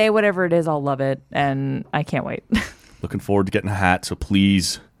the end of the day, whatever it is, I'll love it, and I can't wait. Looking forward to getting a hat, so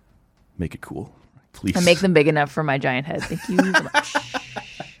please make it cool. Please. And make them big enough for my giant head. Thank you so much.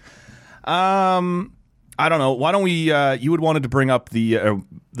 I don't know. Why don't we, you had wanted to bring up the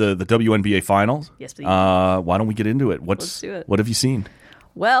WNBA finals. Yes, please. Why don't we get into it? Let's do it. What have you seen?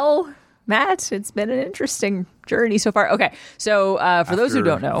 Well, Matt, it's been an interesting journey so far. Okay, so for those who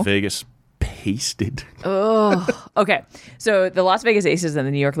don't know, Vegas pasted. Okay, so the Las Vegas Aces and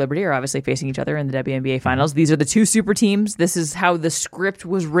the New York Liberty are obviously facing each other in the WNBA finals. These are the two super teams. This is how the script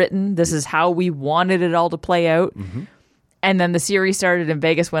was written. This is how we wanted it all to play out. Mm-hmm. And then the series started and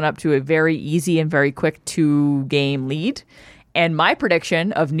Vegas went up to a very easy and very quick 2-game lead. And my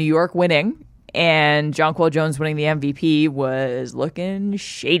prediction of New York winning and Jonquel Jones winning the MVP was looking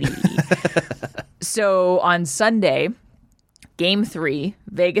shady. So on Sunday, Game 3,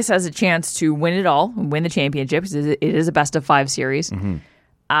 Vegas has a chance to win it all and win the championship. It is a best-of-5 series. Mm-hmm.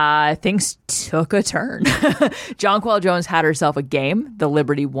 Things took a turn. Jonquel Jones had herself a game. The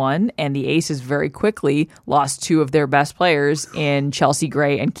Liberty won, and the Aces very quickly lost 2 of their best players in Chelsea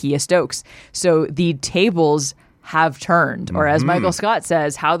Gray and Kia Stokes. So the tables have turned, or as Michael Scott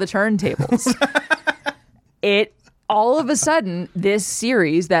says, how the turntables. All of a sudden, this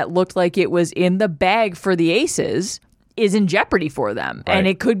series that looked like it was in the bag for the Aces is in jeopardy for them. Right. And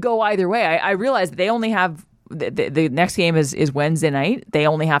it could go either way. I realize that they only have the next game is Wednesday night. They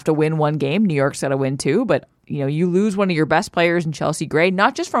only have to win 1 game. New York's got to win 2. But you lose one of your best players in Chelsea Gray,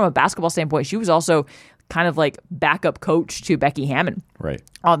 not just from a basketball standpoint. She was also kind of backup coach to Becky Hammon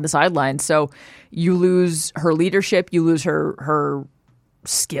on the sidelines. So you lose her leadership. You lose her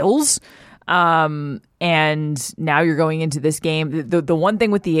skills. And now you're going into this game. The one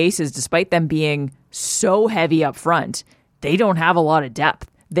thing with the Aces, despite them being so heavy up front, they don't have a lot of depth.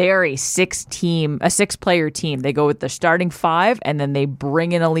 They are a 6-player team. They go with the starting 5, and then they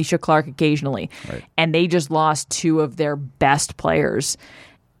bring in Alicia Clark occasionally. Right. And they just lost 2 of their best players.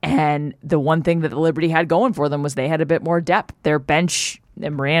 And the one thing that the Liberty had going for them was they had a bit more depth. Their bench,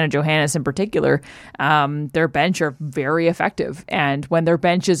 and Mariana Johannes in particular, their bench are very effective. And when their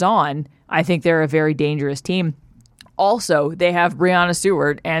bench is on, I think they're a very dangerous team. Also, they have Brianna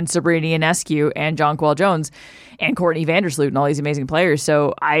Stewart and Sabrina Ionescu and Jonquel Jones and Courtney Vandersloot and all these amazing players.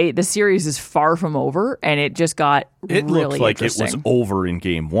 So the series is far from over, and it just got it really looked like it was over in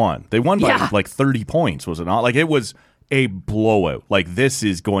game one. They won by like 30 points, was it not? Like, it was a blowout. Like, this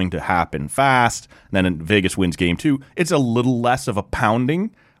is going to happen fast. And then Vegas wins game two. It's a little less of a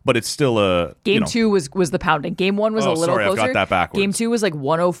pounding, but it's still a game two was the pounding. Game one was a little closer. I've got that backwards. Game two was like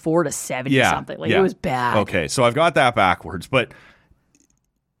 104-70 something. Like, it was bad. Okay, so I've got that backwards. But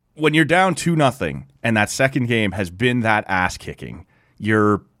when you're down 2-0 and that second game has been that ass kicking,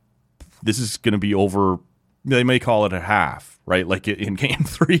 this is going to be over. They may call it a half, right? Like in game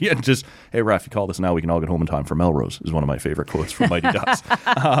three, and just, hey, ref, you call this now, we can all get home in time for Melrose, is one of my favorite quotes from Mighty Ducks.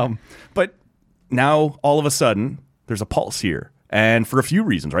 But now, all of a sudden, there's a pulse here. And for a few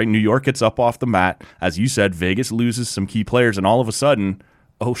reasons, right? New York gets up off the mat. As you said, Vegas loses some key players, and all of a sudden,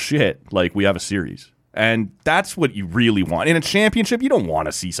 oh shit, like, we have a series. And that's what you really want. In a championship, you don't want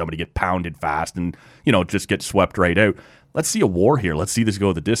to see somebody get pounded fast and, just get swept right out. Let's see a war here. Let's see this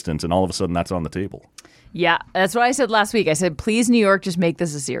go the distance, and all of a sudden, that's on the table. Yeah, that's what I said last week. I said, please, New York, just make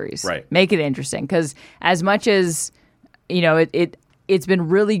this a series. Right. Make it interesting. Because as much as, it's been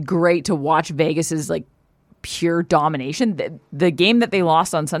really great to watch Vegas's, like, pure domination. The game that they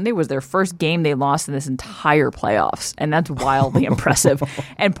lost on Sunday was their first game they lost in this entire playoffs, and that's wildly impressive.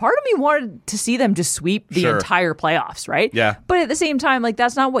 And part of me wanted to see them just sweep the entire playoffs, right? Yeah. But at the same time, like,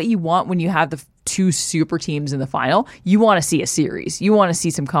 that's not what you want when you have the two super teams in the final. You want to see a series. You want to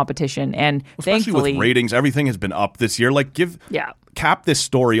see some competition, and especially thankfully, with ratings, everything has been up this year. Like, cap this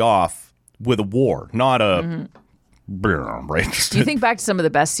story off with a war, not a. Right. Do you think back to some of the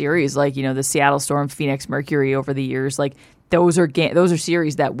best series, like, the Seattle Storm, Phoenix Mercury over the years? Like, those are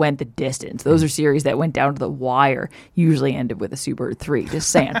series that went the distance. Those are series that went down to the wire. Usually ended with a Super 3.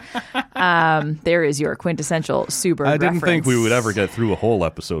 Just saying. There is your quintessential Super. I didn't reference. think we would ever get through a whole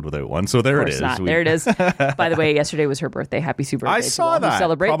episode without one. So there it is. There it is. By the way, yesterday was her birthday. Happy Super birthday! I saw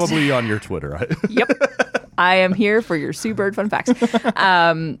that. Probably on your Twitter. Yep. I am here for your Sue Bird fun facts.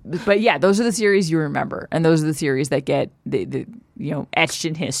 But yeah, those are the series you remember, and those are the series that get the etched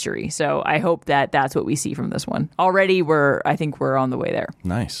in history. So I hope that that's what we see from this one. Already, I think we're on the way there.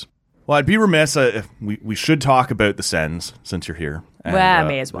 Nice. Well, I'd be remiss if we should talk about the Sens since you're here. And,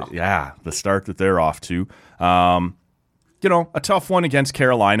 may as well. Yeah, the start that they're off to. A tough one against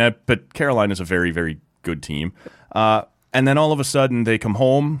Carolina, but Carolina's a very, very good team. And then all of a sudden they come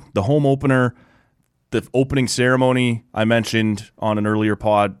home, the home opener. The opening ceremony I mentioned on an earlier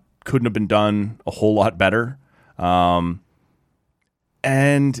pod couldn't have been done a whole lot better. And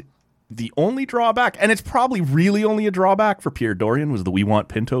the only drawback, and it's probably really only a drawback for Pierre Dorion, was the "We Want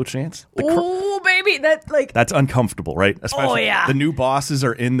Pinto" chants. Oh, baby, that's uncomfortable, right? Especially the new bosses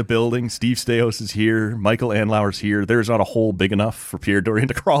are in the building. Steve Stais is here. Michael Andlauer's here. There's not a hole big enough for Pierre Dorion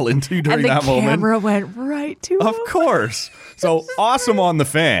to crawl into during that moment. And the camera went right to him. Of course. So awesome on the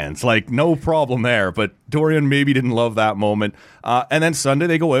fans. Like, no problem there. But Dorion maybe didn't love that moment. And then Sunday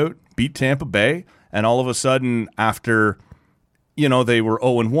they go out, beat Tampa Bay, and all of a sudden after... they were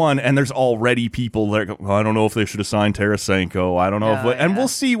 0-1, and there's already people that go, I don't know if they should have signed Tarasenko. I don't know and we'll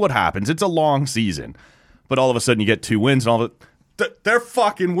see what happens. It's a long season. But all of a sudden you get 2 wins, and all of it, they're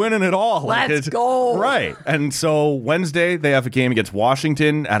fucking winning it all. Let's go. Right. And so Wednesday they have a game against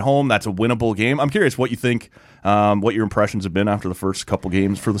Washington at home. That's a winnable game. I'm curious what you think, what your impressions have been after the first couple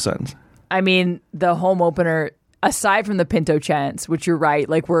games for the Sens. I mean, the home opener, aside from the Pinto chants, which you're right,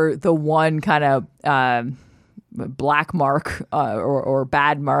 like, we're the one kind of... black mark or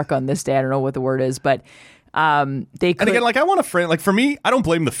bad mark on this day. I don't know what the word is, but they could. And again, like, I want a friend. Like, for me, I don't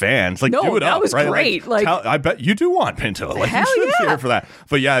blame the fans. Like, do it that up, was right? great. I bet you do want Pinto. Like, you should cheer for that.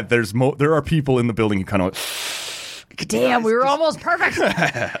 But yeah, there are people in the building who kind of. Damn, we were almost perfect.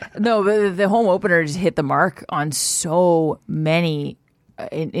 No, the home opener just hit the mark on so many.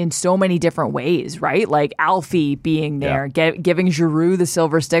 In so many different ways, right? Like Alfie being there, giving Giroux the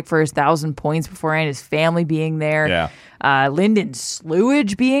silver stick for his 1,000 points beforehand, his family being there, Lyndon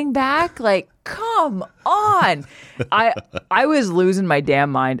Slewage being back. Like, come on! I was losing my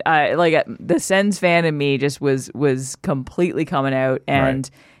damn mind. The Sens fan in me just was completely coming out, and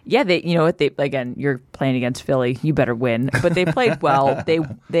they again, you're playing against Philly, you better win, but they played well.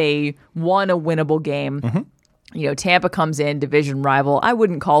 They won a winnable game. Mm-hmm. Tampa comes in, division rival. I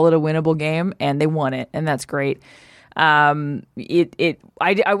wouldn't call it a winnable game, and they won it, and that's great. I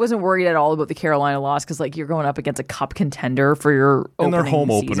wasn't worried at all about the Carolina loss because, like, you're going up against a cup contender for your and their home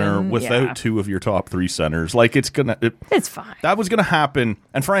season. Opener without 2 of your top 3 centers. Like, it's fine. That was gonna happen,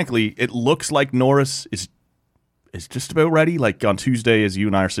 and frankly, it looks like Norris is is just about ready. Like on Tuesday, as you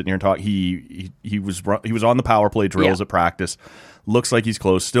and I are sitting here and talking, he was on the power play drills at practice. Looks like he's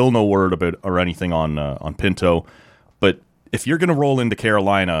close. Still no word about or anything on Pinto. But if you're going to roll into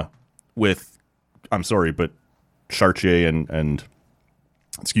Carolina with, I'm sorry, but Chartier and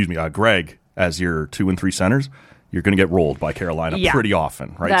Greg as your 2 and 3 centers, you're going to get rolled by Carolina pretty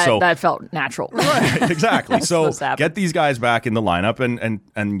often, right? That felt natural. Right, exactly. So get these guys back in the lineup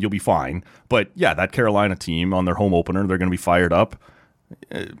and you'll be fine. But yeah, that Carolina team on their home opener, they're going to be fired up.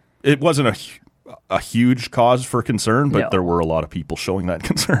 It wasn't a huge cause for concern, but there were a lot of people showing that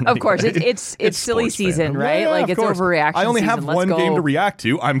concern. Of course, it's silly season, right? Yeah, like it's overreaction. I only have one game to react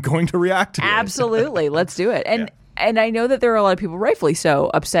to. I'm going to react to it. Absolutely. Let's do it. And I know that there are a lot of people, rightfully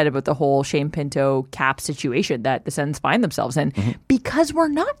so, upset about the whole Shane Pinto cap situation that the Sens find themselves in because we're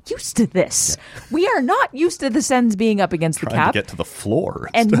not used to this. Yeah. We are not used to the Sens being up against the cap. To get to the floor.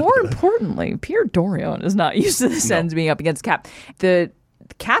 And more importantly, Pierre Dorion is not used to the Sens being up against the cap. The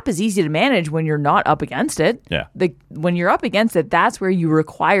cap is easy to manage when you're not up against it. Yeah. When you're up against it, that's where you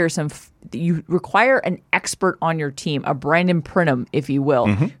require you require an expert on your team, a Brandon Pridham, if you will,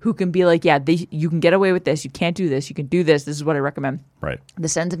 who can be like, you can get away with this. You can't do this. You can do this. This is what I recommend. Right. The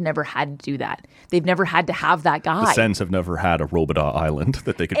Sens have never had to do that. They've never had to have that guy. The Sens have never had a Robidas Island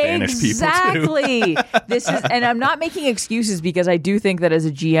that they could banish people to. Exactly. And I'm not making excuses because I do think that as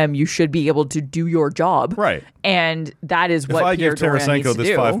a GM, you should be able to do your job. Right. And that is what Pierre Dorion needs to do. If I give Tarasenko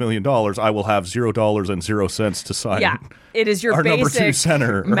this $5 million, I will have $0.00 to sign. Yeah. It is your our basic number 2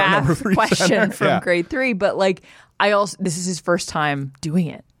 center, math question center. from grade 3. But like, this is his first time doing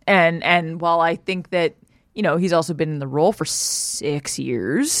it. And while I think that, he's also been in the role for 6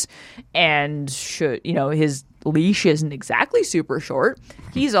 years and his leash isn't exactly super short,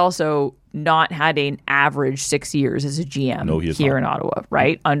 he's also not had an average 6 years as a GM here in Ottawa,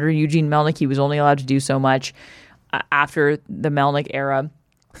 right? Under Eugene Melnyk, he was only allowed to do so much. After the Melnyk era,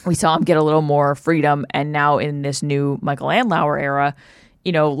 we saw him get a little more freedom, and now in this new Michael Andlauer era,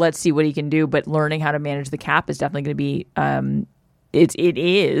 let's see what he can do. But learning how to manage the cap is definitely going to be it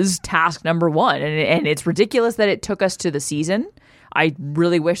is task number 1, and it's ridiculous that it took us to the season. I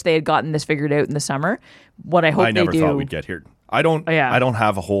really wish they had gotten this figured out in the summer. What I hope they do. I never thought we'd get here. I don't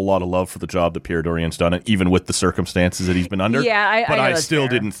have a whole lot of love for the job that Pierre Dorion's done, even with the circumstances that he's been under. Yeah, but I still fair.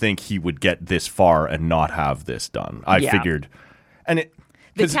 Didn't think he would get this far and not have this done. I figured, and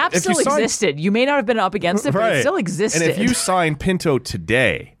the cap still existed. You may not have been up against it, but it still existed. And if you sign Pinto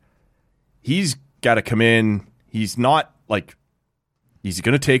today, he's got to come in. He's not like he's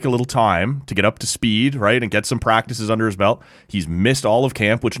going to take a little time to get up to speed, right, and get some practices under his belt. He's missed all of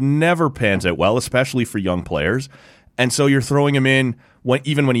camp, which never pans out well, especially for young players. And so you're throwing him in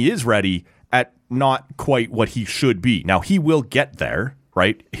even when he is ready at not quite what he should be. Now he will get there.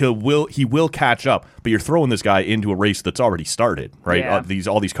 Right, he will catch up, but you're throwing this guy into a race that's already started. Right,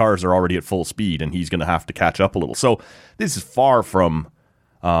 all these cars are already at full speed, and he's going to have to catch up a little. So this is far from,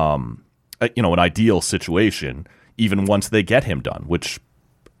 an ideal situation. Even once they get him done, which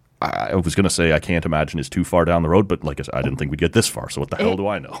I was going to say I can't imagine is too far down the road, but like I said, I didn't think we'd get this far. So what the hell do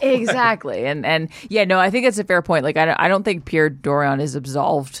I know? Exactly, and I think it's a fair point. Like I don't think Pierre Dorion is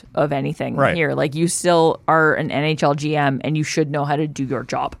absolved of anything here. Like you still are an NHL GM, and you should know how to do your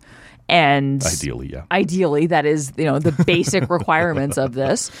job. And ideally, that is the basic requirements of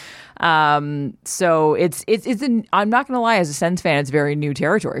this. So it's I'm not going to lie, as a Sens fan, it's very new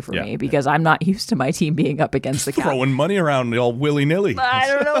territory for me because I'm not used to my team being up against the cap. Throwing money around all willy-nilly. I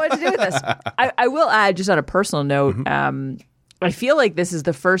don't know what to do with this. I will add, just on a personal note, I feel like this is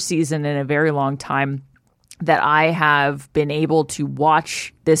the first season in a very long time that I have been able to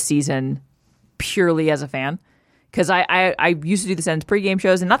watch this season purely as a fan. Because I used to do the Sens pregame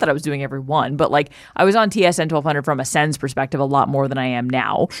shows, and not that I was doing every one, but like I was on TSN 1200 from a Sens perspective a lot more than I am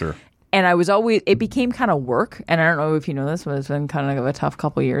now. Sure. And it became kind of work. And I don't know if you know this, but it's been kind of a tough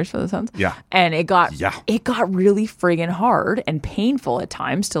couple of years for the Sens. Yeah. And it got really friggin' hard and painful at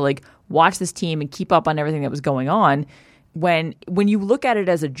times to like watch this team and keep up on everything that was going on. When you look at it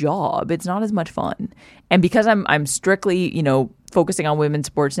as a job, it's not as much fun. And because I'm strictly, focusing on women's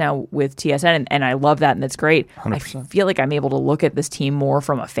sports now with TSN, and I love that, and that's great. 100%. I feel like I'm able to look at this team more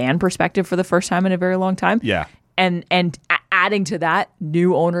from a fan perspective for the first time in a very long time. Yeah. And adding to that,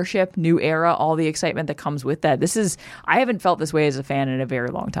 new ownership, new era, all the excitement that comes with that. I haven't felt this way as a fan in a very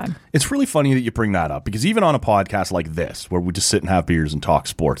long time. It's really funny that you bring that up, because even on a podcast like this, where we just sit and have beers and talk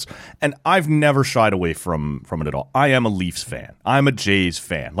sports, and I've never shied away from it at all. I am a Leafs fan. I'm a Jays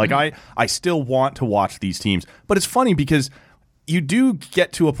fan. Like I still want to watch these teams, but it's funny because you do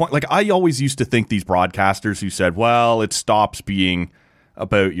get to a point, like I always used to think these broadcasters who said, well, it stops being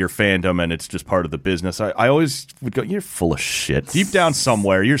about your fandom and it's just part of the business, I always would go, you're full of shit. Deep down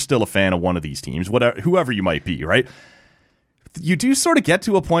somewhere, you're still a fan of one of these teams, whatever, whoever you might be, right? You do sort of get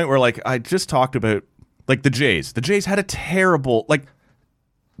to a point where, like, I just talked about, like, the Jays. The Jays had a terrible, like,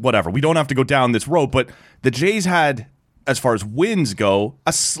 whatever. We don't have to go down this road, but the Jays had, as far as wins go,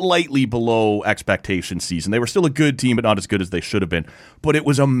 a slightly below expectation season. They were still a good team, but not as good as they should have been. But it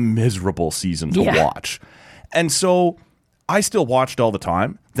was a miserable season to watch. And so I still watched all the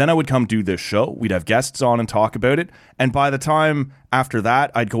time. Then I would come do this show. We'd have guests on and talk about it. And by the time after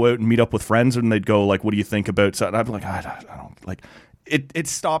that, I'd go out and meet up with friends and they'd go, like, what do you think about something? I'd be like, I don't like it. It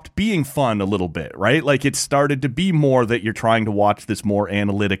stopped being fun a little bit, right? Like, it started to be more that you're trying to watch this more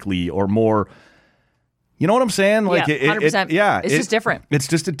analytically or more, you know what I'm saying? Like, 100%. It's just different. It's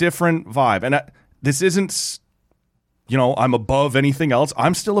just a different vibe. And this isn't, you know, I'm above anything else.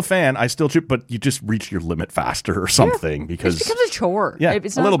 I'm still a fan. I still chip, but you just reach your limit faster or something because it becomes a chore. Yeah,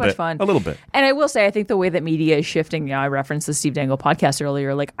 it's not as much fun. A little bit. And I will say, I think the way that media is shifting, I referenced the Steve Dangle podcast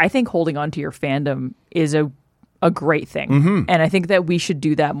earlier. Like, I think holding on to your fandom is a great thing. Mm-hmm. And I think that we should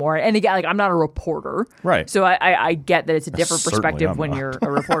do that more. And again, like, I'm not a reporter. Right. So I get that it's a different perspective when you're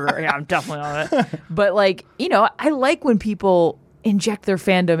a reporter. Yeah, I'm definitely on it. But, like, you know, I like when people inject their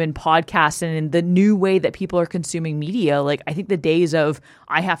fandom in podcasts and in the new way that people are consuming media. Like, I think the days of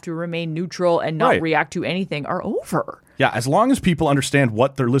I have to remain neutral and not react to anything are over. Yeah, as long as people understand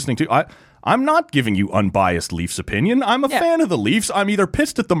what they're listening to. I'm not giving you unbiased Leafs opinion. I'm a fan of the Leafs. I'm either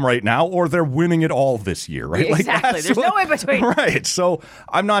pissed at them right now or they're winning it all this year, right? Exactly. Like, there's no way between. Right. So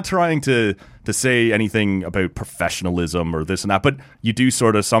I'm not trying to say anything about professionalism or this and that, but you do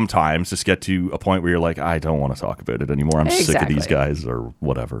sort of sometimes just get to a point where you're like, I don't want to talk about it anymore. I'm sick of these guys or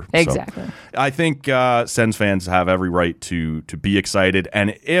whatever. Exactly. So I think Sens fans have every right to be excited.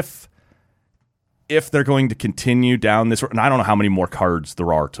 And if they're going to continue down this, and I don't know how many more cards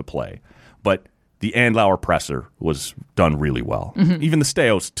there are to play, but the Andlauer presser was done really well. Mm-hmm. Even the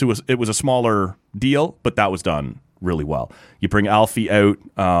Steos, it was a smaller deal, but that was done really well. You bring Alfie out,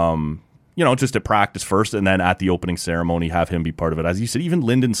 just at practice first, and then at the opening ceremony, have him be part of it. As you said, even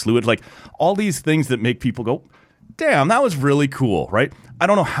Lyndon Sluid, like all these things that make people go, damn, that was really cool, right? I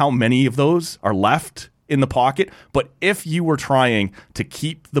don't know how many of those are left in the pocket, but if you were trying to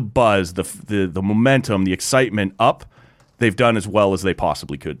keep the buzz, the momentum, the excitement up, they've done as well as they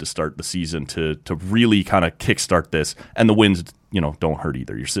possibly could to start the season to really kind of kickstart this. And the wins, don't hurt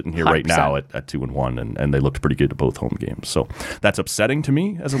either. You're sitting here 100%. Right now at 2-1, and they looked pretty good at both home games. So that's upsetting to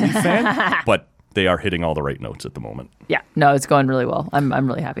me as a Leaf fan, but they are hitting all the right notes at the moment. Yeah, no, it's going really well. I'm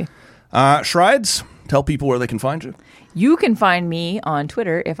really happy. Schreids, tell people where they can find you. You can find me on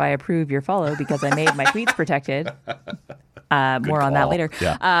Twitter if I approve your follow because I made my tweets protected. More on that later.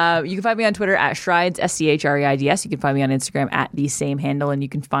 Yeah. You can find me on Twitter at Schreids, SCHREIDS. You can find me on Instagram at the same handle, and you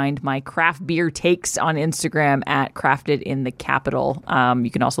can find my craft beer takes on Instagram at Crafted in the Capital.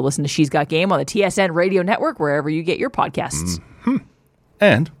 You can also listen to She's Got Game on the TSN Radio Network, wherever you get your podcasts. Mm-hmm.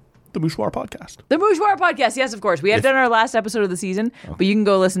 And the Mouchoir Podcast. The Mouchoir Podcast, yes, of course. We have done our last episode of the season, but you can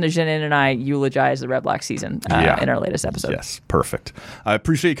go listen to Janine and I eulogize the Red Black season in our latest episode. Yes, perfect. I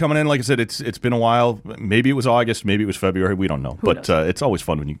appreciate you coming in. Like I said, it's been a while. Maybe it was August, maybe it was February. We don't know. But it's always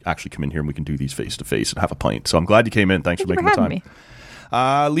fun when you actually come in here and we can do these face-to-face and have a pint. So I'm glad you came in. Thanks for making the time. Me.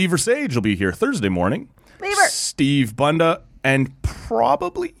 Lever Sage will be here Thursday morning. Lever. Steve Bunda and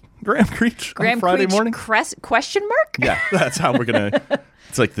probably Graham Creech on Friday morning. Question mark? Yeah, that's how we're going to...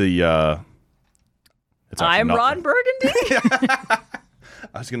 It's like the... I'm Ron Burgundy?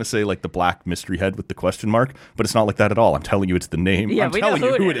 I was going to say like the black mystery head with the question mark, but it's not like that at all. I'm telling you it's the name. Yeah, I'm telling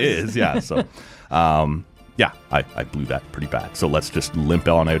you who it is. Yeah, so... I blew that pretty bad. So let's just limp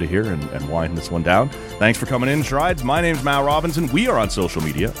on out of here and wind this one down. Thanks for coming in, Schreids. My name's Mal Robinson. We are on social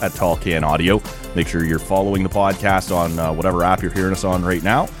media at Tall Can Audio. Make sure you're following the podcast on whatever app you're hearing us on right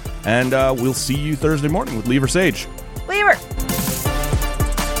now. And we'll see you Thursday morning with Lever Sage. Lever!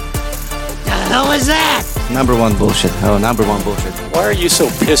 The hell is that? Number one bullshit. Oh, number one bullshit. Why are you so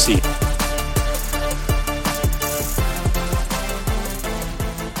pissy?